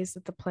ways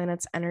that the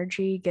planet's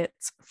energy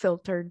gets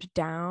filtered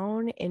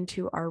down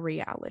into our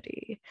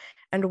reality.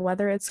 And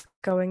whether it's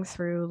going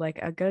through like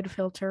a good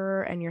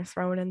filter and you're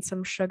throwing in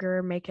some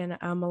sugar, making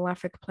a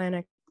malefic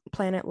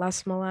planet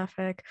less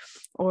malefic,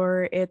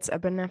 or it's a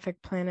benefic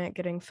planet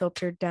getting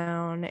filtered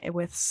down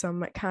with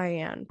some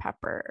cayenne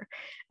pepper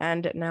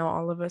and now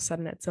all of a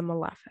sudden it's a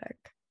malefic.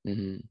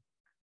 Mm-hmm.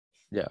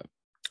 Yeah,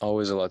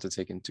 always a lot to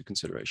take into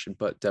consideration,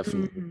 but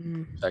definitely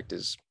Mhm. effect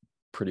is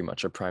pretty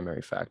much a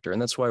primary factor.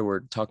 And that's why we're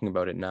talking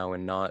about it now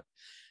and not,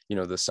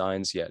 the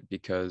signs yet,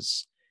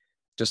 because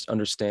just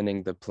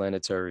understanding the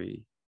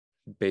planetary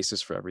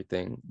basis for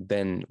everything,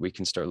 then we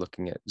can start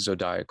looking at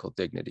zodiacal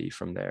dignity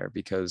from there.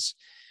 Because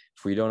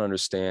if we don't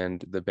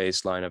understand the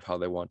baseline of how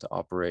they want to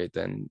operate,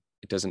 then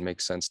it doesn't make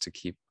sense to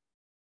keep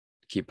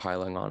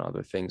piling on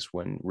other things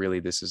when really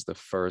this is the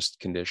first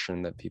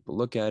condition that people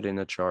look at in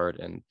a chart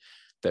and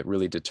that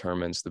really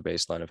determines the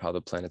baseline of how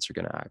the planets are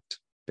going to act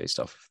based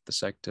off the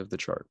sect of the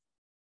chart.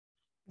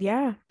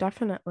 Yeah,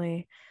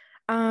 definitely.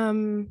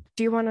 Do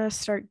you want to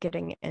start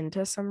getting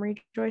into some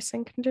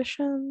rejoicing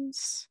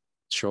conditions?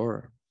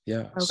 Sure.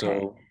 Yeah. Okay.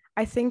 So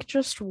I think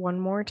just one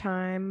more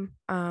time,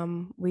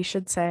 we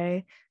should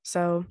say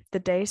so the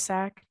day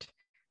sect,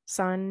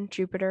 Sun,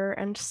 Jupiter,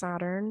 and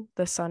Saturn.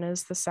 The Sun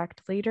is the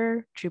sect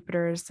leader,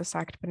 Jupiter is the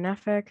sect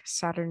benefic,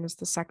 Saturn is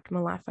the sect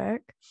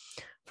malefic.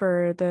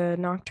 For the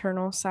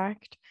nocturnal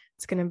sect,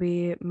 it's going to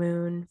be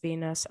Moon,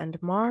 Venus,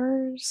 and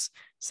Mars.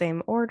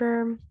 Same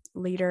order,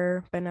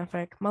 leader,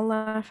 benefic,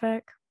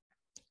 malefic.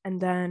 And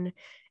then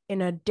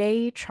in a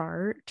day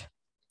chart,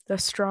 the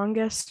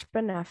strongest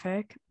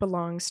benefic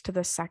belongs to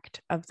the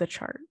sect of the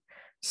chart.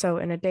 So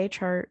in a day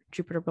chart,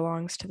 Jupiter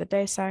belongs to the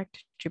day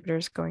sect. Jupiter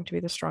is going to be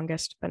the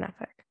strongest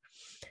benefic.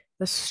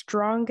 The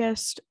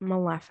strongest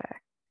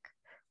malefic,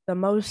 the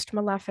most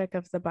malefic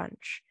of the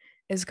bunch,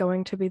 is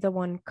going to be the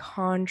one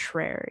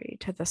contrary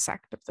to the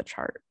sect of the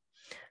chart.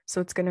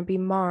 So it's going to be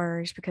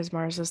Mars because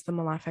Mars is the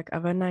malefic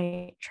of a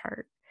night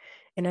chart.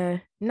 In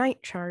a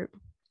night chart,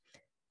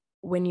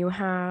 when you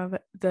have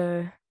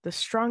the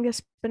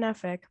strongest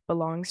benefic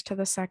belongs to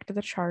the sect of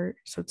the chart,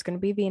 so it's going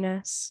to be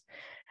Venus,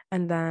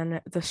 and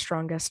then the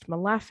strongest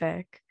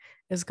malefic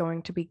is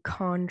going to be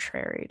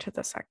contrary to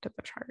the sect of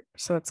the chart,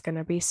 so it's going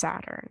to be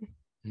Saturn.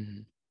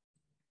 mhm.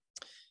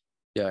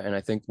 Yeah, and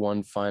I think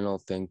one final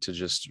thing to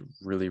just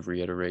really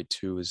reiterate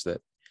too is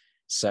that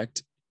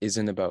sect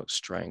isn't about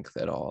strength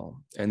at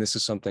all. And this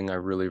is something I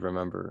really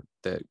remember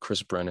that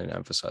Chris Brennan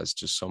emphasized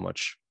just so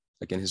much,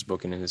 like in his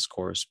book and in his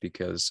course,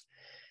 because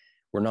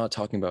we're not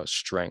talking about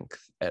strength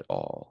at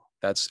all.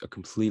 That's a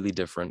completely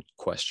different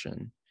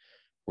question.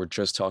 we're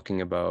just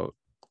talking about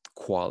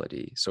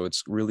quality. So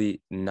it's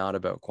really not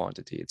about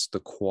quantity. It's the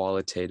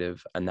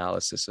qualitative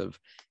analysis of,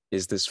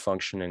 is this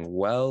functioning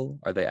well?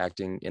 Are they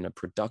acting in a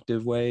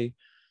productive way?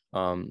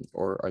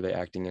 Or are they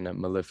acting in a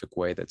malefic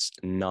way that's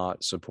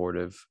not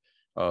supportive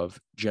of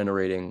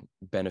generating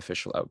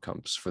beneficial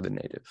outcomes for the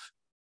native?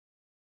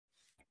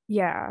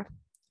 Yeah,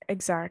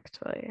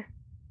 exactly.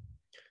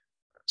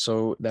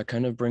 So that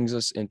kind of brings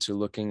us into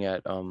looking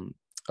at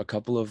a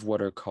couple of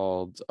what are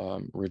called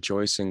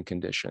rejoicing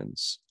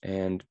conditions.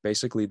 And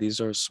basically, these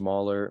are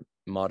smaller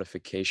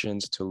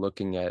modifications to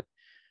looking at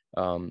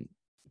um,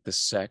 the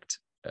sect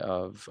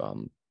of,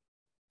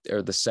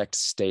 or the sect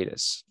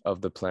status of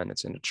the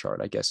planets in a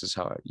chart, I guess is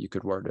how you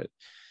could word it.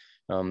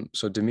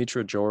 So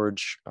Demetra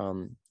George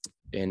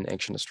in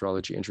ancient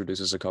astrology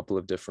introduces a couple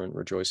of different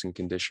rejoicing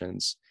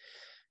conditions.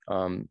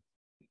 Um,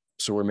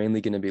 so we're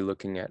mainly going to be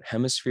looking at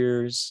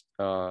hemispheres,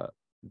 the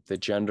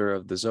gender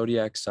of the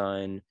zodiac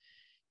sign,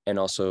 and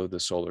also the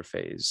solar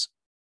phase.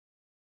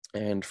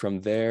 And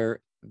from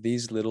there,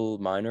 these little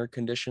minor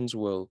conditions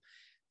will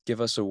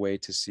give us a way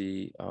to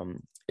see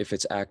if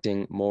it's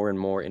acting more and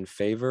more in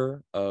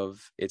favor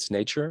of its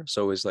nature.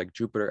 So is like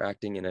Jupiter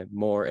acting in a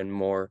more and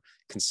more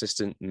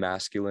consistent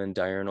masculine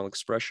diurnal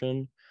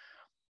expression?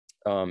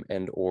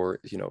 And or,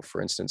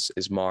 for instance,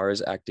 is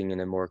Mars acting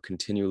in a more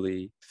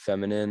continually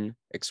feminine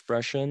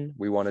expression?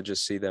 We want to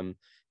just see them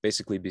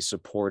basically be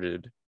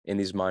supported in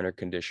these minor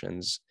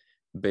conditions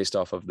based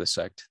off of the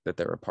sect that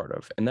they're a part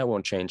of. And that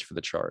won't change for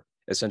the chart.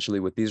 Essentially,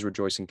 with these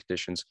rejoicing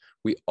conditions,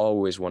 we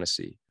always want to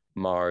see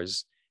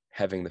Mars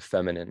having the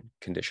feminine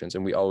conditions,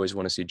 and we always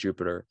want to see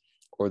Jupiter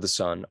or the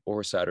Sun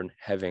or Saturn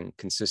having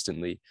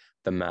consistently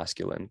the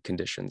masculine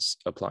conditions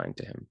applying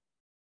to him.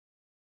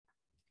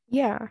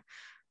 Yeah.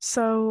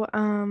 So,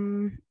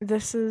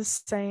 this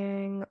is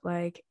saying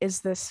like,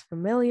 is this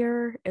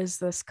familiar? Is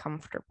this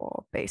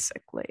comfortable,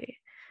 basically?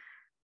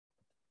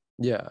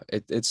 Yeah,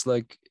 it's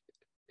like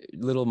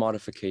little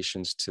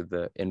modifications to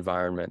the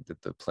environment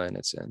that the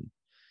planet's in.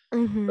 So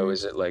Mm-hmm.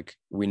 is it like,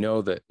 we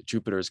know that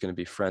Jupiter is going to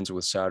be friends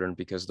with Saturn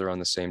because they're on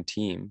the same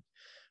team,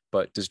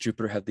 but does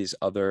Jupiter have these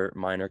other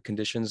minor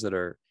conditions that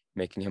are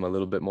making him a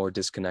little bit more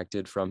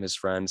disconnected from his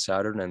friend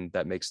Saturn, and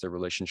that makes their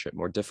relationship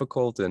more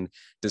difficult? And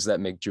does that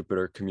make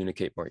Jupiter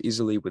communicate more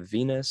easily with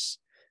Venus?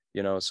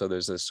 So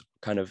there's this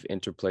kind of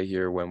interplay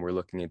here when we're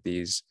looking at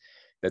these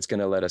that's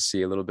going to let us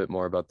see a little bit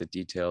more about the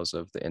details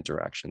of the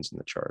interactions in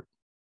the chart.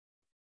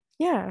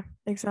 Yeah,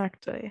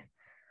 exactly.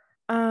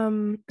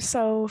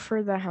 So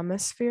for the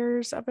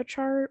hemispheres of a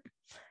chart,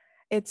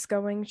 it's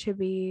going to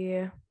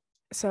be,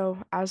 so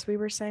as we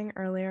were saying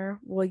earlier,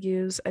 we'll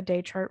use a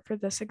day chart for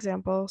this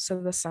example.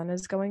 So the sun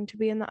is going to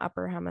be in the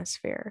upper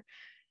hemisphere,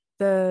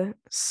 the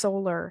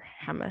solar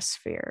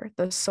hemisphere,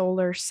 the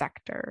solar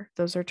sector.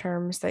 Those are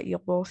terms that you'll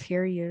both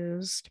hear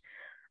used.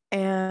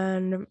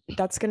 And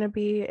that's going to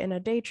be in a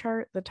day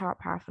chart, the top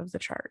half of the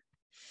chart.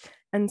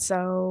 And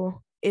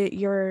so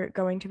you're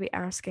going to be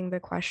asking the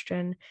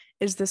question,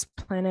 is this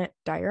planet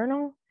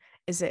diurnal?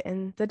 Is it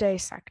in the day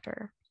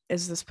sector?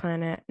 Is this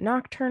planet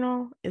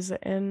nocturnal? Is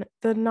it in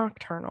the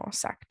nocturnal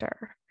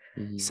sector?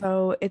 Mm-hmm.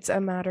 So it's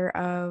a matter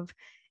of,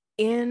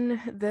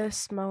 in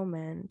this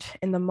moment,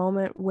 in the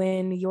moment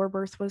when your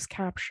birth was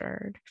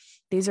captured,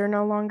 these are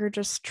no longer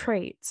just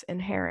traits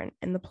inherent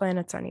in the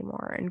planets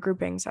anymore and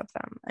groupings of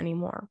them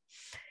anymore.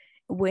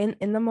 When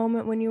in the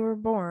moment when you were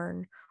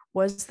born,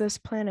 was this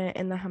planet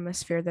in the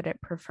hemisphere that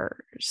it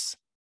prefers?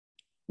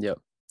 Yep.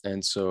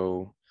 And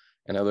so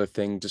another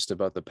thing just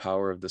about the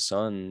power of the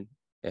sun,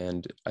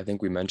 and I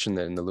think we mentioned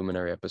that in the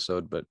luminary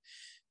episode, but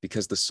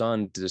because the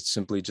sun just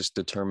simply just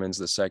determines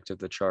the sect of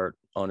the chart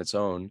on its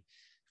own,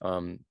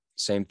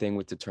 same thing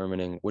with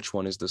determining which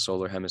one is the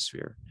solar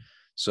hemisphere.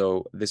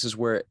 So this is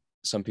where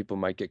some people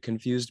might get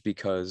confused,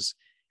 because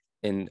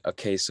in a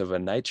case of a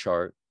night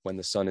chart, when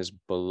the sun is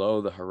below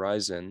the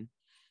horizon,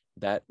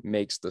 that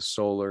makes the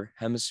solar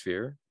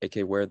hemisphere,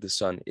 aka where the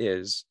sun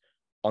is,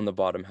 on the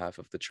bottom half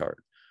of the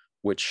chart,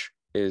 which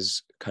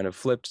is kind of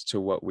flipped to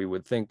what we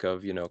would think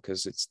of,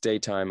 because it's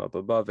daytime up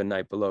above and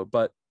night below.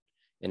 But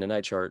in a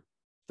night chart,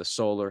 the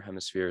solar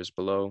hemisphere is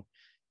below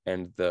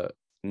and the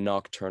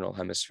nocturnal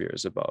hemisphere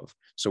is above.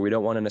 So we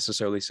don't want to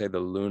necessarily say the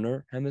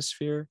lunar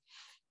hemisphere,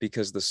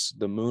 because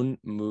the moon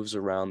moves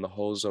around the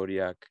whole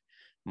zodiac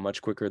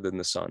much quicker than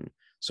the sun.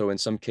 So in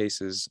some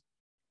cases,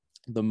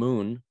 the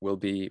moon will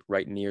be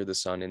right near the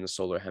sun in the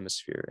solar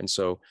hemisphere. And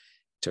so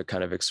to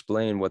kind of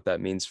explain what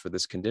that means for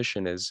this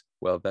condition is,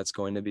 well, that's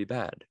going to be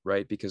bad,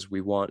 right? Because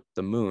we want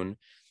the moon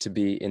to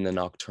be in the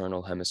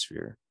nocturnal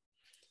hemisphere.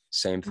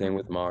 Same thing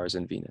with Mars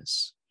and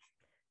Venus.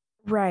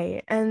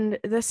 Right. And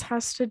this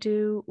has to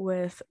do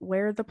with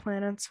where the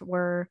planets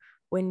were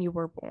when you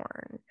were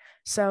born.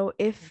 So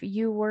if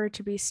you were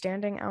to be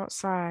standing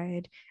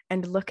outside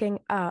and looking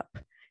up,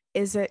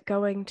 is it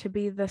going to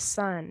be the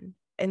sun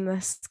in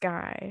the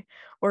sky?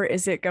 Or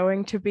is it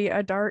going to be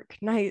a dark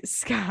night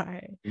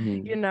sky?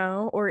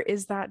 Mm-hmm. Or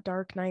is that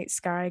dark night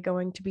sky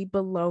going to be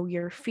below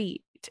your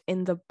feet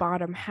in the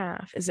bottom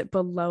half? Is it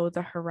below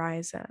the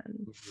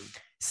horizon? Mm-hmm.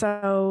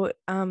 So,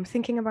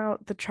 thinking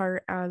about the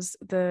chart as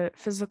the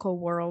physical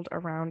world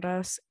around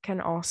us can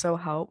also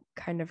help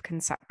kind of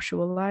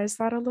conceptualize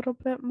that a little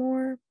bit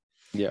more.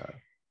 Yeah.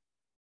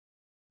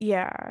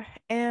 Yeah,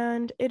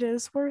 and it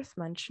is worth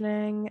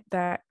mentioning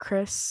that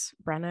Chris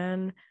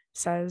Brennan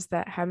says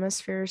that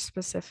hemispheres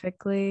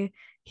specifically,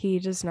 he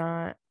does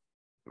not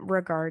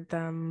regard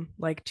them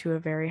like to a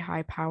very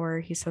high power.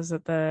 He says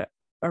that the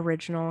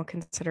original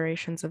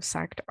considerations of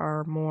sect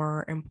are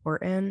more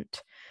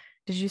important.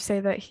 Did you say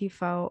that he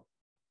felt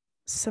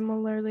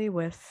similarly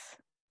with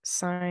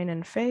sign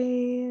and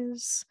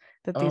phase,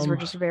 that these were Um,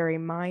 just very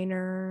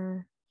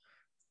minor?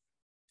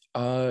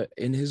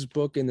 in his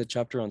book in the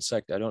chapter on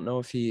sect, I don't know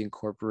if he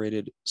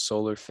incorporated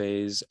solar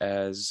phase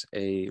as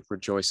a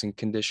rejoicing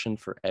condition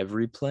for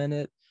every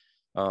planet.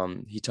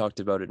 He talked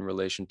about it in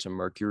relation to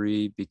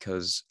Mercury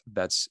because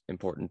that's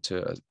important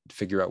to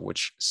figure out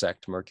which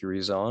sect Mercury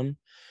is on.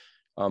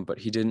 But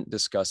he didn't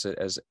discuss it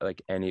as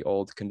like any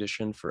old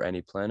condition for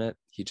any planet.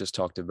 He just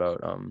talked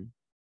about,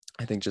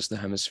 I think, just the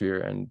hemisphere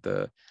and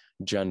the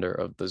gender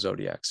of the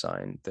zodiac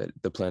sign that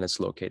the planet's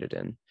located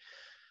in.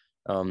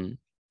 Um,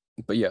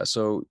 but yeah,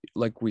 so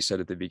like we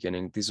said at the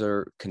beginning, these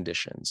are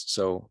conditions.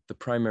 So the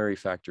primary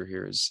factor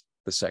here is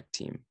the sect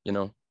team.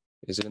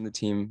 Is it in the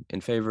team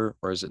in favor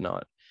or is it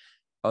not?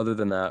 Other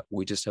than that,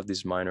 we just have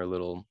these minor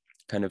little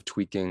kind of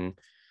tweaking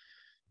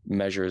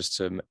measures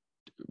to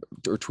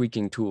or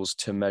tweaking tools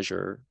to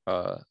measure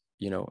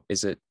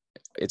is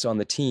it's on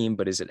the team,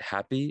 but is it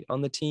happy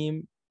on the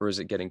team or is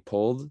it getting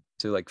pulled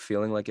to like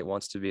feeling like it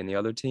wants to be in the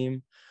other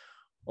team?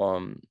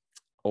 Um,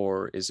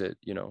 or is it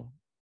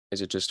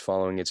just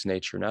following its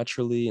nature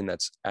naturally and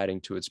that's adding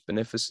to its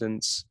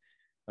beneficence?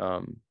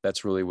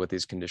 That's really what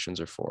these conditions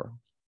are for.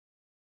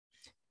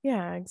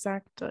 Yeah,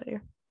 exactly.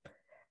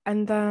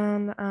 And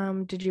then,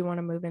 did you want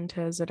to move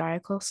into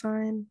zodiacal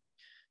sign?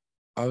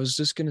 I was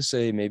just gonna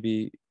say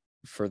maybe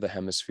for the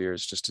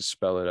hemispheres, just to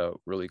spell it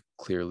out really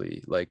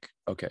clearly, like,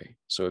 okay,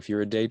 so if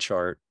you're a day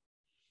chart,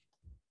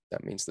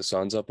 that means the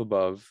sun's up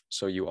above.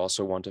 So you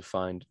also want to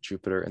find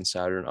Jupiter and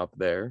Saturn up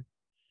there.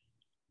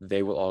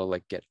 They will all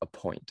like get a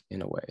point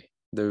in a way.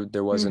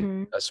 There wasn't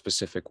Mm-hmm. a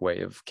specific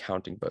way of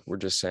counting, but we're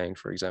just saying,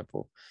 for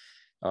example,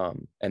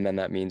 and then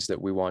that means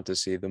that we want to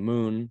see the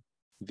moon,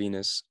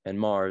 Venus, and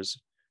Mars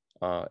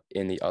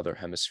in the other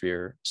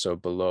hemisphere, so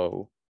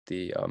below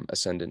the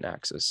ascendant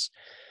axis.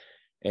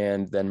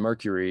 And then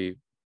Mercury,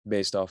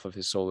 based off of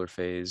his solar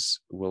phase,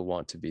 will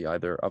want to be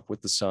either up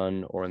with the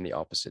sun or in the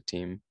opposite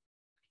team.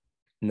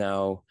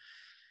 Now,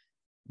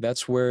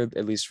 that's where,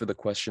 at least for the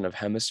question of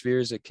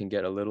hemispheres, it can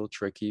get a little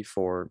tricky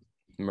for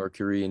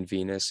Mercury and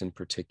Venus in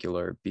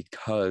particular,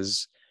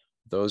 because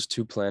those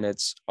two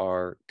planets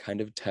are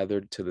kind of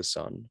tethered to the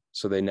sun.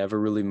 So they never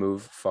really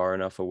move far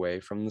enough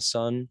away from the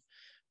sun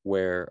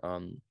where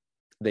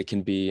they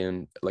can be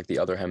in like the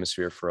other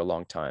hemisphere for a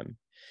long time,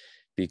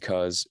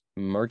 because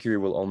Mercury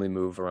will only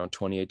move around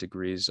 28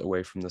 degrees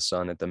away from the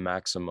sun at the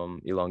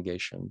maximum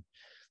elongation.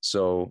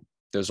 So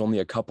there's only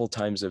a couple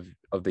times of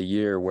the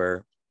year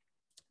where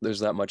there's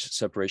that much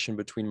separation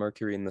between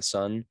Mercury and the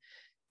sun.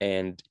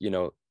 And,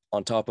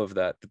 on top of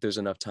that, that there's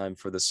enough time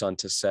for the sun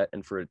to set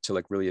and for it to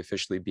like really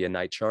officially be a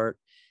night chart.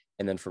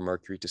 And then for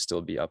Mercury to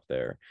still be up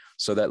there.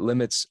 So that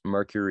limits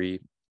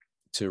Mercury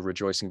to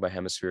rejoicing by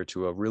hemisphere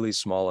to a really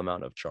small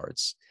amount of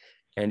charts.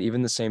 And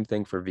even the same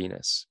thing for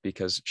Venus,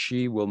 because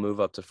she will move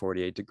up to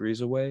 48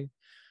 degrees away,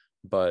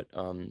 but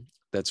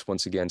that's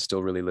once again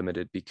still really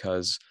limited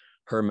because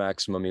her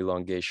maximum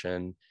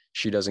elongation,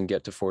 she doesn't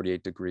get to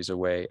 48 degrees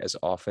away as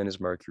often as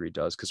Mercury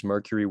does, because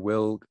Mercury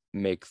will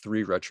make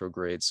 3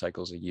 retrograde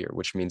cycles a year,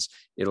 which means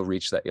it'll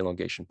reach that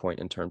elongation point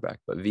and turn back.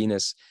 But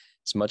Venus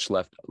is much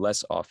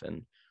less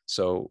often.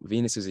 So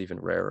Venus is even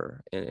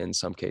rarer in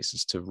some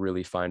cases to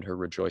really find her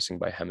rejoicing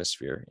by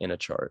hemisphere in a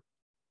chart,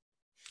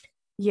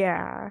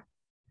 Yeah,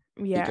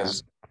 yeah,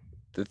 because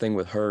the thing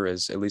with her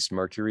is, at least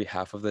Mercury,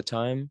 half of the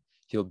time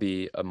he'll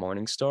be a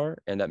morning star,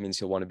 and that means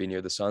he'll want to be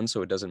near the sun,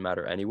 so it doesn't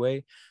matter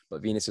anyway.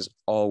 But Venus is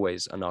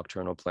always a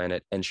nocturnal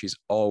planet, and she's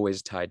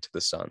always tied to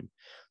the sun.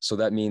 So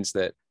that means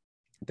that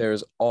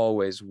there's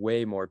always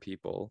way more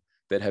people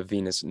that have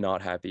Venus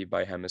not happy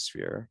by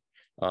hemisphere,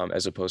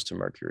 as opposed to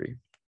Mercury.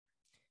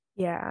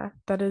 yeah.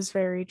 That is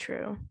very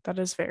true. That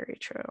is very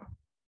true.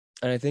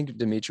 And I think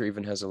Demetra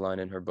even has a line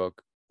in her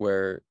book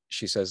where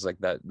she says like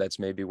that's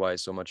maybe why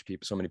so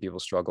many people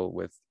struggle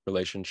with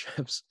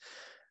relationships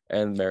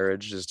and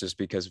marriage, is just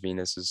because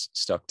Venus is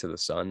stuck to the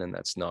sun and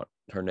that's not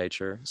her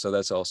nature. So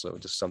that's also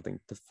just something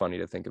funny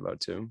to think about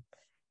too.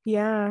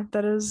 Yeah,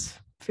 that is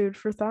food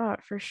for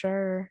thought for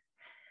sure.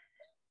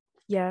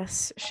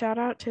 Yes, shout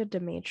out to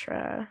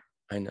Demetra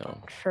I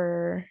know.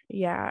 for,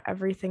 yeah,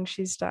 everything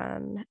she's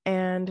done.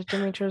 And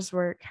Demetra's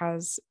work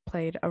has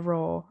played a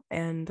role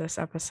in this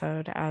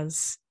episode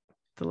as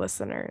the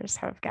listeners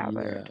have Yeah,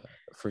 gathered.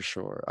 for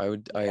sure. I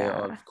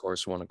Yeah, of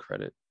course want to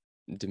credit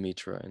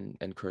Demetra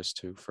and Chris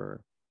too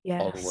for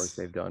all the work yes,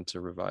 they've done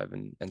to revive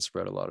and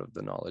spread a lot of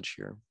the knowledge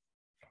here.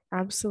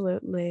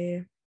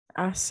 absolutely.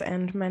 Us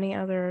and many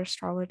other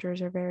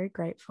astrologers are very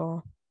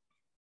grateful.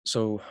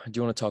 So, do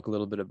you want to talk a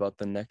little bit about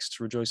the next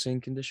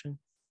rejoicing condition?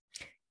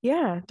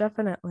 Yeah,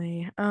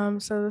 definitely.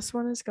 So this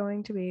one is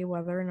going to be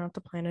whether or not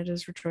the planet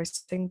is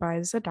rejoicing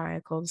by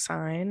zodiacal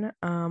sign.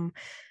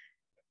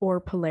 Or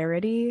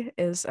polarity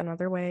is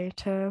another way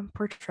to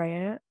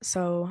portray it.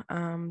 So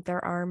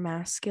there are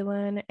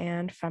masculine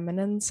and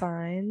feminine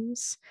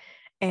signs,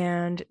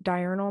 and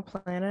diurnal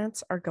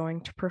planets are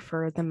going to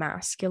prefer the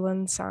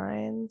masculine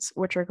signs,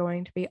 which are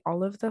going to be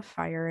all of the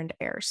fire and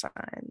air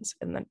signs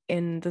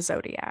in the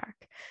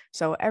zodiac.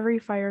 So every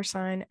fire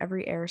sign,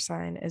 every air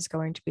sign is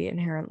going to be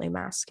inherently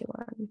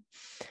masculine.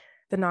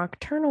 The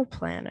nocturnal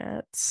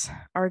planets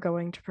are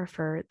going to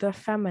prefer the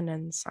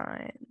feminine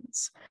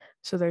signs.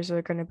 So there's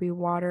going to be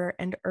water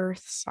and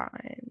earth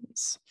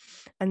signs.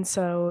 And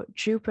so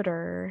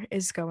Jupiter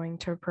is going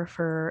to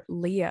prefer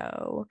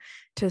Leo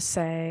to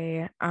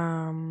say,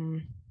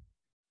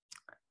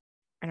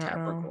 I don't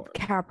know, Capricorn.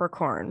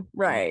 Capricorn, Mhm.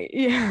 right?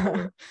 Yeah.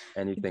 Or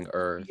anything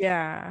earth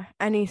Yeah,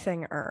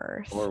 anything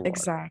earth. or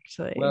water.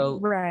 Exactly.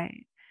 Well,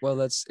 Right.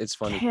 that's it's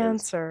funny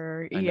because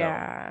Cancer. I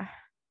know Yeah.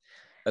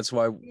 that's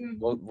why.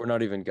 Well, Mhm. we're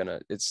not even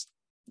gonna. It's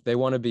they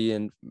want to be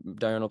in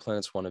diurnal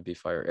planets want to be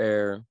fire,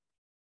 air,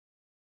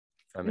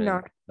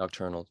 feminine. No,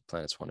 Nocturnal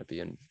planets want to be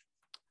in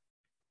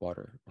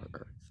water or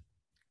earth.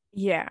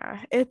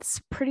 yeah, it's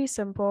pretty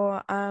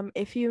simple.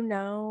 If you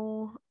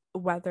know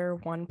whether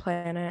one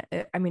planet,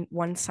 I mean,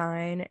 one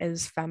sign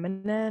is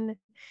feminine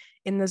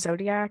in the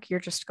zodiac, you're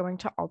just going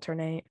to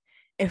alternate.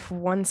 If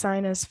one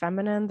sign is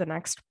feminine, the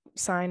next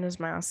sign is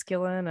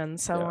masculine, and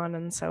so Yeah. on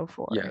and so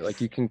Yeah,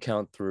 like forth. you can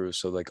count through.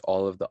 So like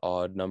all of the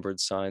odd numbered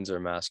signs are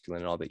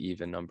masculine and all the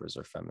even numbers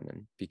are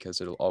feminine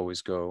because it'll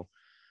always go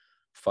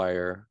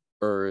fire,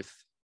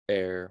 earth,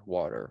 air,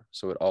 water.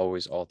 So it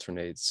always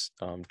alternates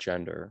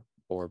gender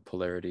or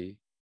polarity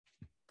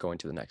going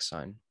to the next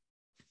sign.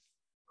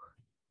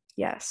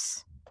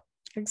 Yes,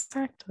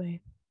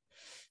 exactly.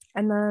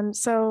 And then,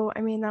 so,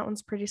 I mean, that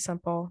one's pretty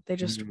simple. They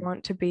just Mhm.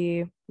 want to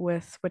be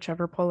with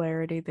whichever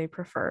polarity they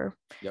prefer.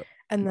 Yep,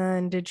 And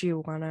then, did you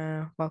want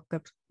to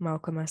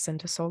welcome us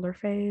into solar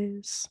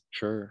phase?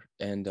 sure.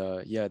 And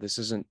yeah, this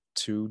isn't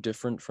too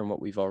different from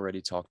what we've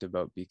already talked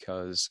about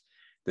because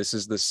this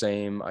is the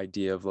same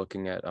idea of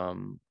looking at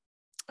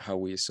how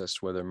we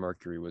assessed whether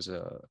Mercury was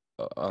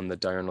on the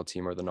diurnal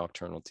team or the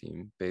nocturnal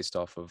team based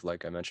off of,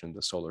 like I mentioned,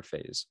 the solar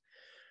phase.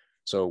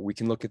 So we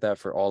can look at that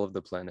for all of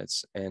the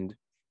planets. And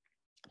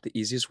the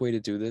easiest way to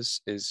do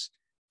this is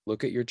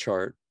look at your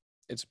chart.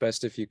 It's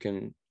best if you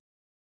can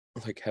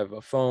like have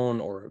a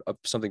phone or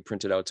something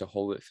printed out to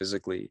hold it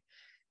physically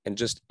and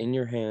just in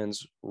your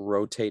hands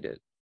rotate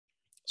it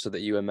so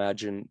that you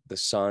imagine the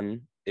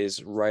sun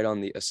is right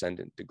on the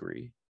ascendant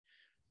degree.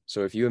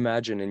 So if you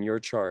imagine in your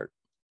chart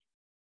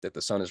that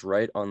the sun is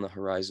right on the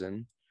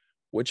horizon,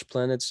 which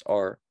planets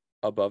are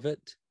above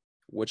it,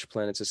 which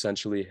planets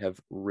essentially have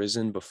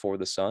risen before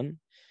the sun,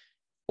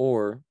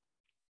 or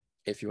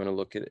if you want to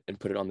look at it and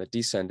put it on the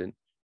descendant,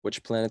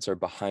 which planets are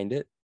behind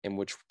it and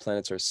which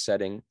planets are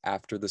setting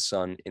after the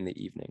sun in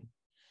the evening.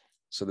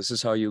 So this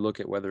is how you look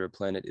at whether a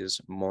planet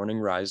is morning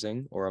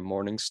rising or a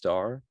morning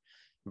star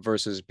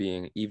versus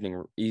being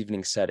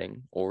evening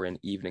setting or an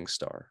evening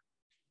star.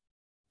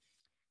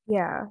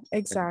 Yeah,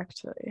 And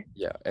exactly.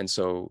 yeah, and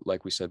so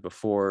like we said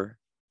before,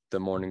 the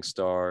morning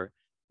star,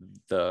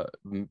 the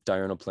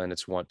diurnal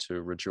planets want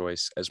to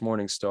rejoice as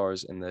morning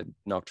stars and the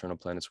nocturnal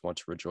planets want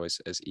to rejoice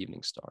as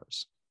evening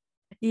stars.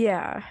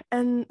 Yeah.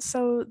 And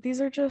so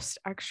these are just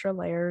extra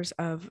layers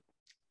of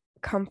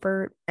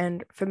comfort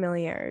and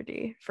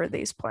familiarity for Mhm.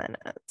 these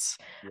planets.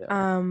 Yeah.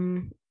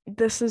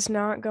 This is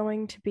not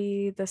going to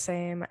be the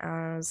same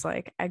as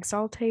like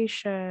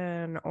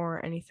exaltation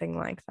or anything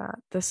like that.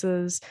 This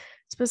is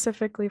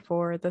specifically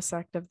for the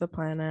sect of the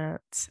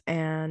planets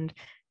and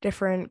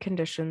different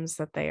conditions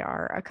that they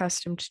are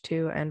accustomed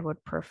to and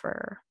would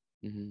prefer.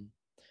 Hmm.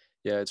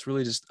 Yeah, it's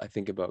really just I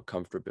think about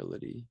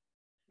comfortability.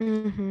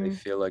 They Hmm.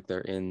 feel like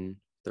they're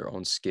in their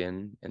own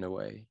skin in a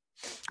way,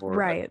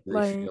 or like Right.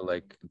 they feel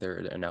like they're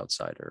an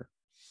outsider.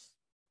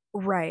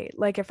 Right.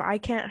 Like if I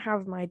can't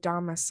have my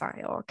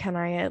domicile, can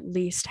I at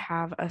least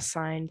have a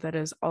sign that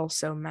is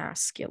also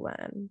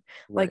masculine?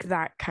 Like Right.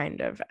 that kind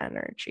of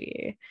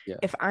energy.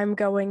 Yeah. If I'm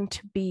going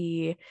to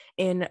be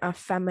in a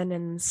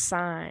feminine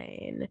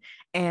sign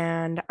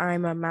and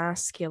I'm a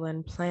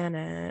masculine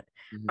planet,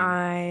 Hmm.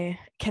 I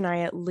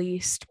at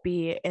least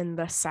be in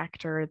the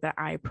sector that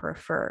I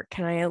prefer?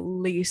 Can I at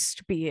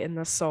least be in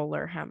the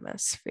solar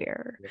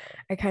hemisphere?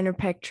 Yeah. I kind of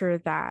picture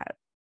that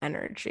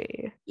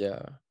energy.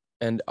 Yeah.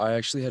 And I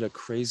actually had a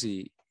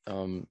crazy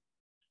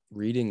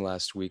reading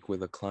last week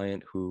with a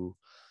client who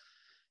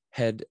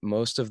had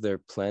most of their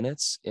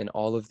planets in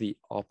all of the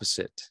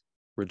opposite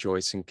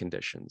rejoicing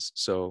conditions.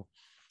 So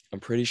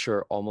I'm pretty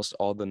sure almost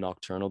all the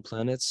nocturnal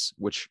planets,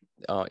 which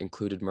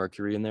included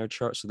Mercury in their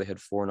chart, so they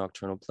had four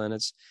nocturnal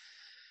planets,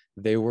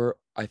 they were,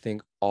 I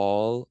think,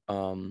 all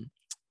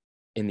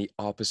in the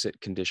opposite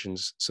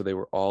conditions. So they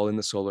were all in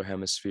the solar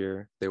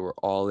hemisphere, they were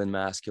all in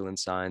masculine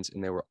signs,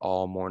 and they were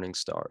all morning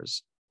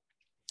stars.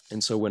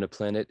 And so when a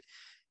planet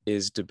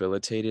is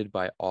debilitated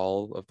by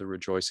all of the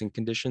rejoicing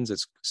conditions,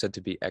 it's said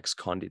to be ex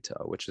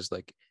condita, which is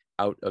like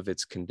out of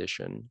its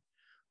condition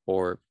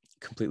or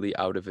completely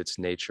out of its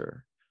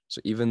nature.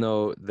 So even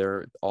though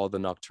they're all the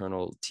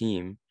nocturnal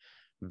team,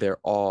 they're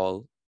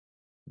all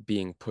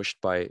being pushed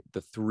by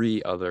the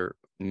three other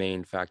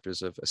main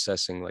factors of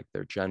assessing like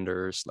their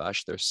gender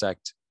slash their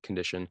sect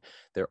condition.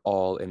 They're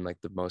all in like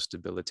the most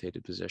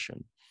debilitated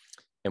position.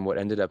 And what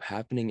ended up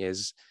happening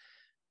is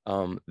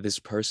this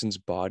person's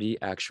body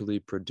actually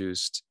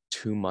produced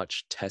too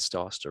much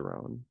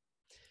testosterone,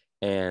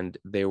 and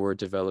they were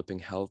developing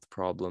health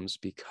problems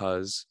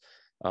because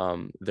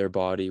their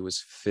body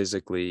was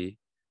physically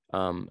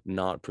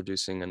not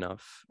producing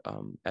enough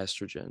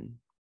estrogen.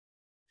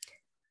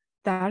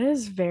 That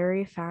is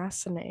very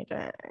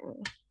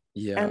fascinating.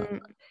 Yeah.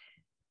 And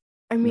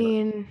I No.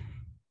 mean,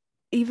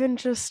 even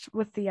just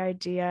with the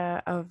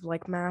idea of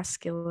like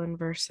masculine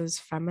versus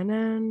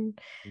feminine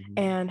Mhm.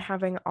 and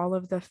having all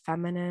of the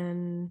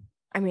feminine,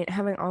 I mean,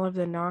 having all of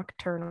the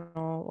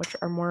nocturnal, which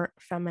are more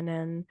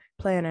feminine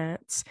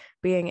planets,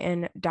 being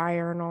in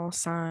diurnal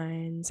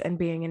signs and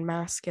being in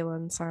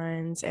masculine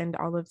signs, and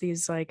all of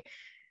these like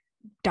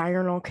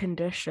diurnal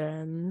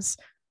conditions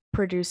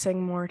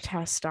producing more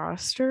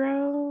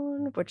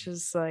testosterone, which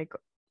is like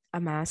a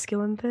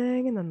masculine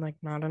thing, and then like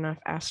not enough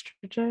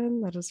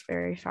estrogen. That is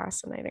very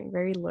fascinating,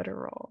 very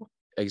literal.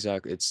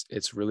 Exactly.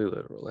 It's really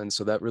literal. And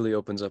so that really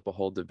opens up a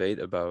whole debate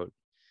about,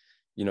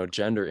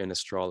 gender in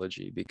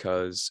astrology,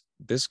 because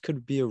this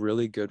could be a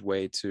really good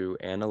way to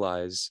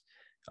analyze,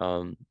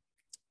 um,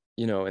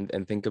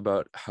 and think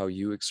about how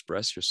you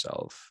express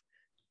yourself.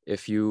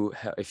 If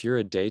you're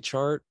a day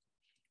chart,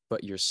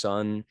 but your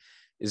sun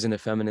is in a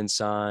feminine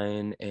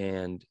sign,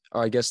 and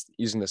or I guess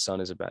using the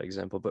sun is a bad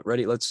example, but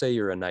ready, let's say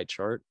you're a night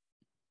chart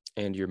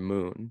and your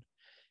moon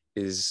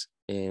is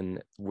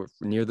in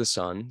near the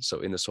sun,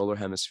 so in the solar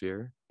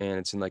hemisphere, and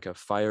it's in like a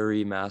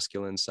fiery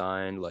masculine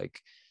sign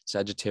like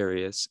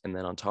Sagittarius, and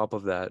then on top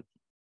of that,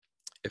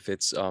 if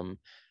it's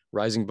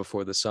rising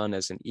before the sun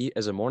as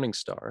as a morning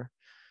star,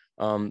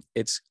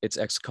 it's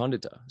ex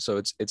condita, so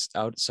it's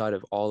outside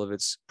of all of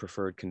its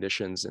preferred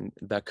conditions, and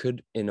that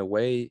could in a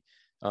way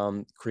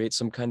create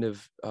some kind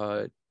of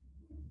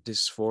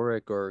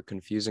dysphoric or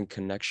confusing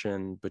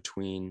connection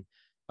between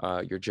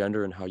your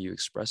gender and how you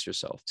express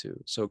yourself too.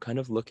 So kind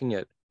of looking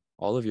at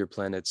all of your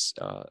planets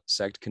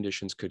sect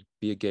conditions could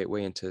be a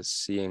gateway into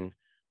seeing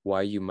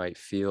why you might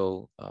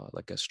feel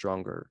like a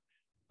stronger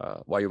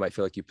why you might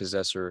feel like you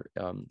possess or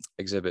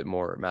exhibit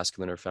more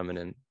masculine or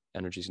feminine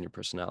energies in your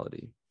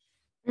personality.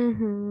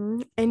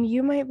 And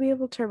you might be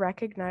able to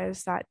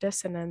recognize that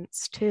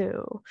dissonance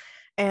too,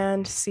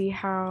 and see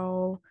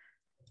how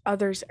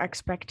others'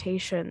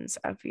 expectations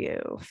of you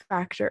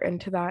factor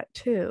into that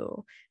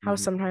too. How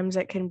Mm-hmm. sometimes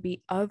it can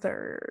be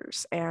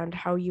others and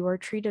how you are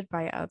treated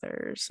by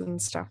others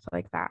and stuff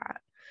like that.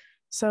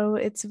 So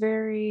it's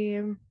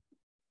very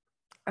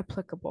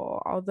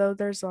applicable, although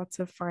there's lots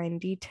of fine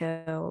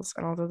details,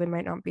 and although they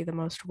might not be the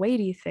most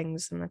weighty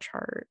things in the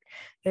chart,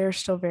 they're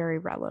still very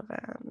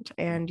relevant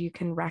and you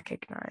can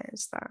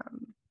recognize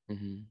them.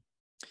 Mm-hmm.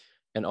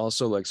 And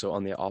also, like, so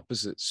on the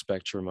opposite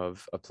spectrum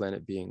of a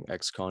planet being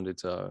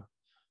ex-condita,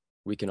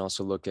 we can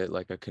also look at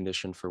like a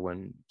condition for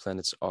when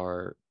planets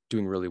are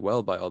doing really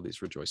well by all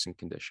these rejoicing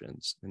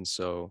conditions. And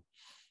so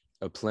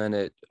a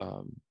planet,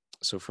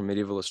 so for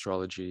medieval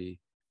astrology,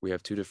 we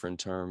have two different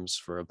terms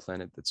for a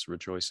planet that's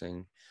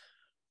rejoicing.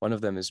 One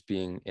of them is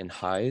being in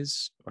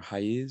highs or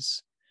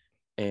highs,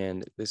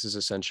 and this is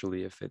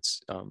essentially if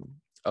it's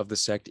of the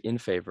sect in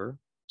favor.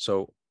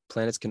 So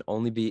planets can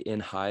only be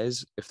in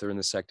highs if they're in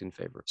the sect in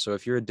favor. So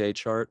if you're a day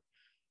chart,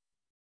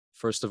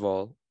 first of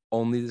all,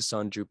 only the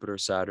sun, Jupiter,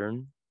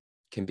 Saturn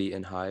can be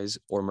in highs,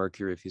 or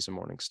Mercury if he's a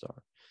morning star.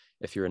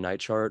 If you're a night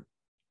chart,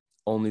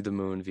 only the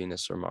moon,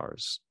 Venus, or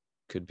Mars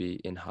could be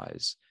in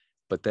highs.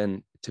 But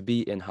then to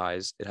be in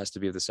highs, it has to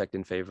be of the sect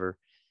in favor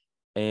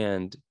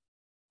and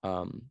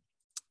um,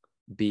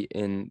 be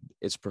in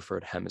its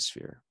preferred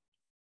hemisphere.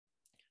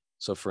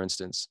 So, for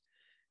instance,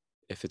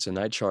 if it's a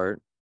night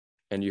chart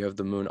and you have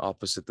the moon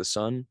opposite the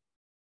sun,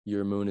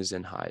 your moon is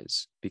in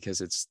highs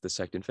because it's the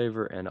sect in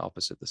favor and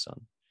opposite the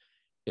sun.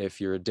 If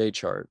you're a day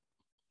chart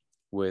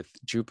with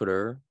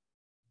Jupiter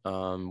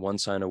one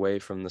sign away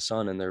from the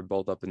sun and they're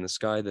both up in the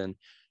sky, then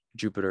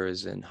Jupiter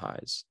is in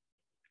highs.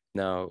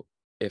 Now,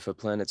 if a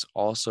planet's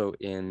also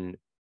in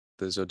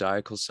the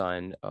zodiacal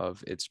sign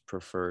of its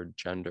preferred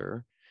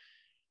gender,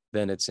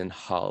 then it's in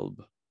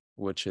halb,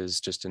 which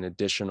is just an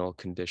additional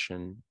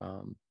condition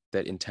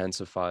that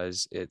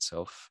intensifies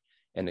itself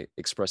and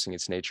expressing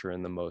its nature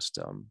in the most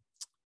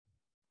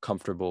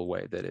comfortable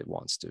way that it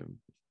wants to.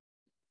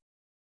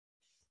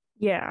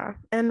 Yeah,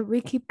 and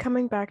we keep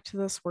coming back to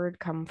this word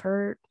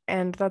comfort,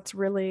 and that's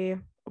really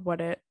what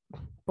it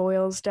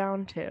boils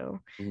down to.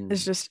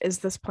 Is Mm, just, is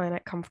this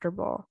planet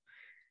comfortable?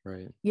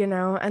 right.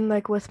 And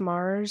like with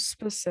Mars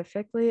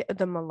specifically,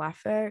 the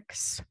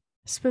malefics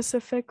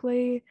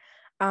specifically,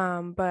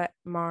 but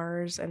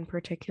Mars in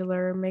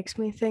particular makes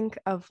me think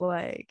of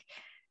like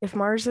if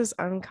Mars is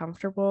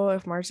uncomfortable,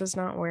 if Mars is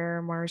not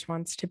where Mars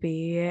wants to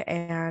be,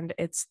 and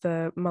it's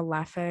the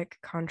malefic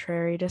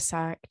contrary to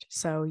sect,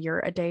 so you're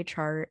a day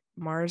chart,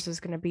 Mars is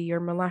going to be your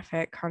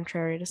malefic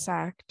contrary to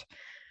sect.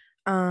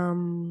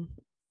 Um,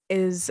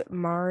 is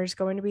Mars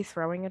going to be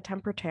throwing a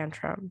temper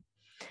tantrum?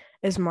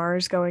 Is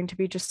Mars going to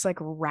be just like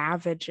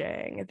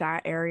ravaging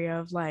that area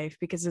of life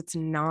because it's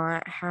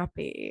not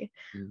happy?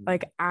 Mhm.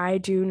 Like, I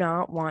do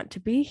not want to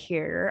be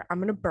here. I'm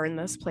going to burn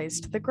this place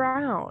to the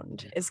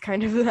ground, is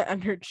kind of the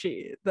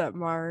energy that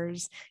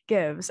Mars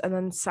gives. And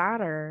then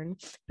Saturn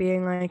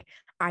being like,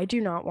 I do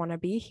not want to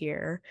be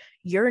here.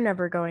 You're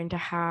never going to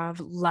have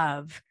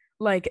love.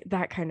 Like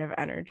that kind of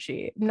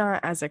energy,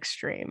 not as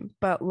extreme,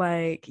 but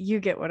like you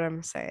get what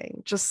I'm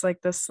saying. Just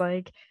like this,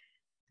 like,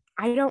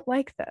 I don't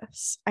like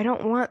this. I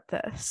don't want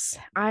this.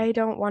 I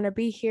don't want to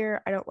be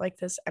here. I don't like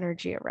this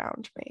energy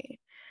around me.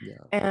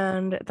 Yeah.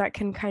 And that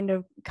can kind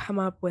of come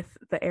up with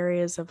the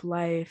areas of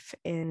life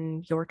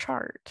in your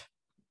chart.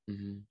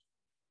 Hmm.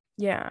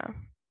 Yeah.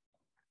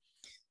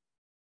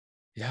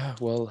 Yeah,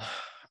 well,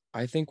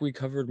 I think we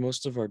covered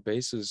most of our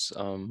bases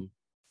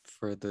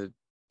for the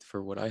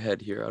for what I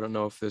had here. I don't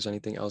know if there's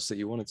anything else that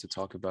you wanted to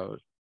talk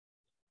about.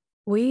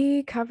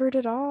 We covered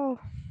it all.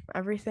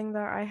 Everything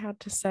that I had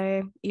to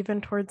say, even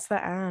towards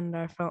the end,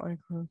 I felt like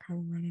we were kind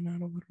of running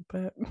out a little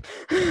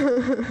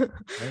bit.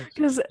 Nice.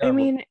 Because, I Yeah, well,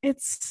 mean,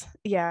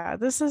 yeah,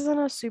 this isn't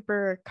a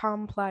super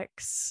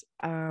complex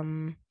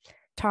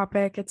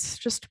topic. It's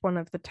just one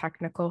of the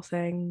technical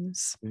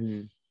things.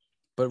 mhm.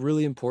 But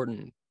really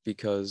important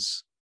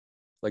because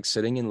like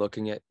sitting and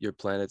looking at your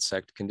planet's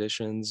sect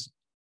conditions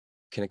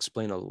can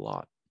explain a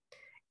lot,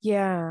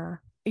 Yeah.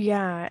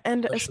 Yeah.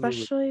 And especially with,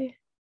 especially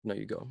no,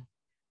 you go.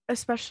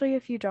 especially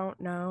if you don't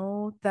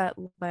know that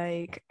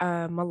like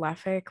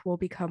malefic will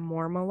become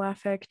more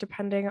malefic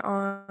depending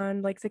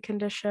on like the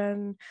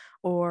condition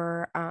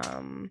or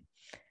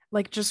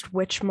like just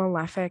which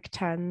malefic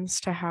tends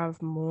to have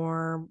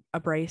more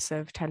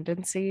abrasive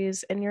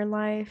tendencies in your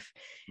life.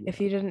 If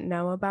Yeah. you didn't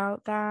know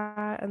about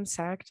that and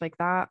sect, like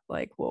that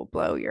like will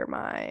blow your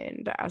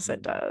mind as it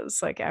Mhm.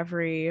 does like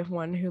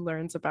everyone who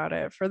learns about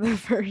it for the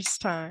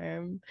first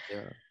time.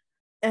 Yeah.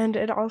 And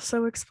it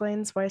also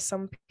explains why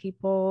some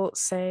people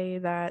say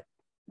that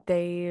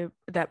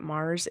that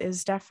Mars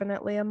is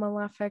definitely a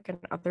malefic and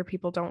other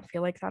people don't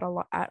feel like that a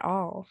lot at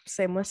all.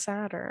 Same with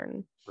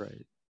Saturn.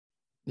 Right.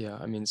 Yeah.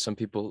 I mean, some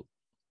people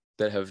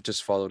that have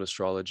just followed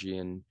astrology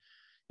and,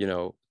 you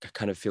know,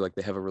 kind of feel like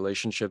they have a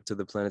relationship to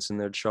the planets in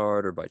their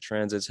chart or by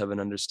transits have an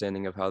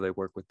understanding of how they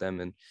work with them.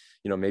 And,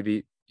 you know,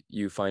 maybe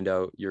you find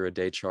out you're a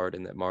day chart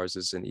and that Mars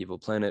is an evil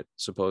planet,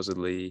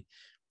 supposedly,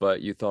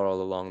 but you thought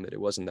all along that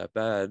it wasn't that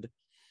bad.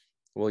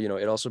 Well, you know,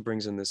 it also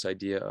brings in this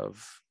idea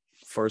of,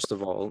 first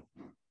of all,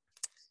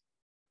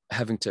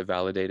 having to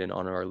validate and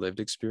honor our lived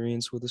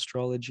experience with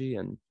astrology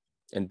and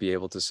be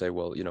able to say,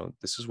 well, you know,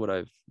 this is what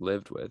I've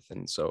lived with.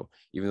 And so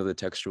even though the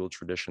textual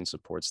tradition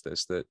supports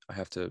this, that I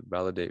have to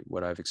validate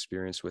what I've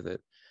experienced with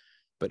it,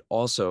 but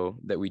also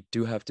that we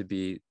do have to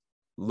be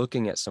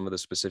looking at some of the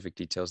specific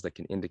details that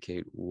can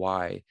indicate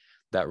why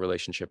that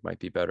relationship might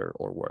be better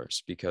or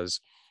worse. Because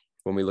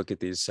when we look at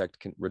these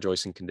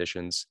rejoicing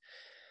conditions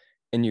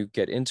and you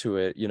get into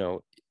it, you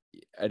know,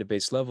 at a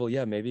base level,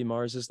 yeah, maybe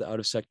Mars is the out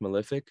of sect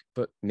malefic,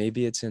 but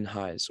maybe it's in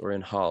highs or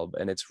in halb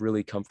and it's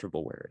really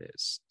comfortable where it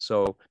is.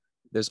 So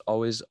there's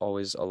always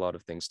a lot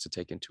of things to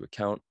take into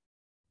account.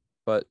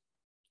 But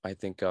I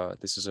think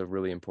this is a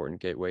really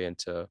important gateway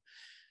into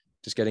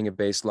just getting a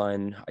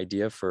baseline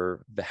idea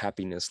for the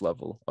happiness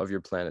level of your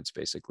planets,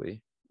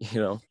 basically, you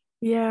know?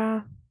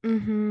 Yeah.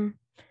 Mm-hmm.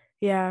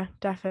 Yeah,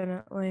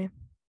 definitely.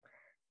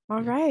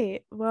 All Yeah.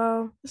 right.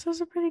 Well, this was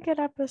a pretty good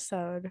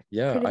episode.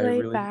 Yeah,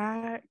 Pretty laid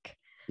back.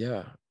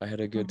 yeah, I had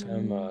a good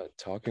time Mm-hmm.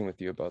 talking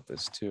with you about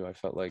this too. I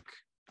felt like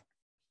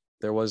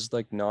there was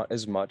like not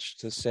as much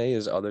to say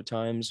as other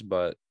times,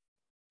 but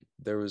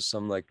there was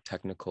some like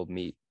technical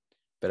meat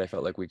that I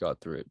felt like we got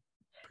through it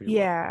pretty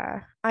well.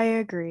 Yeah, I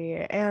agree.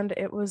 And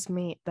it was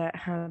meat that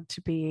had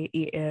to be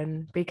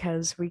eaten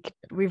because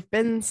we've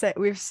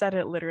said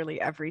it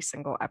literally every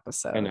single I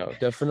episode. know,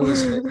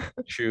 definitely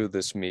chew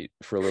this meat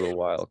for a little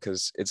while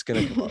because it's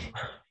gonna come up.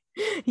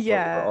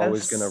 We're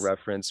always gonna Yes.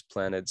 reference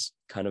planets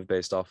kind of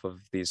based off of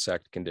these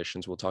sect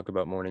conditions. We'll talk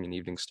about morning and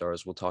evening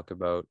stars. We'll talk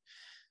about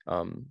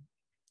um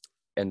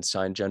and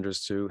sign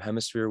genders too.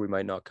 Hemisphere we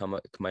might not come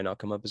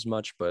up as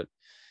much, but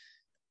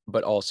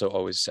also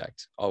always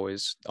sect,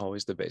 always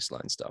the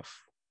baseline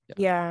stuff. Yeah.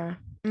 Yeah.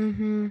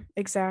 Mm-hmm.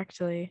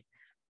 Exactly.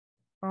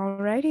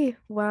 Alrighty.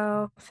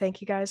 Well,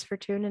 thank you guys for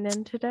tuning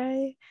in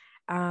today.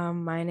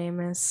 My name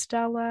is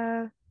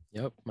Stella.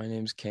 Yep. My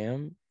name's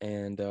Cam,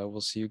 and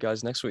we'll see you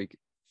guys next week.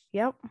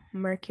 Yep.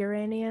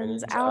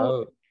 Mercuranians Opinions out.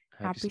 out.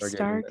 Happy Happy stargazing,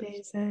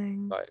 guys.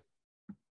 stargazing. Bye.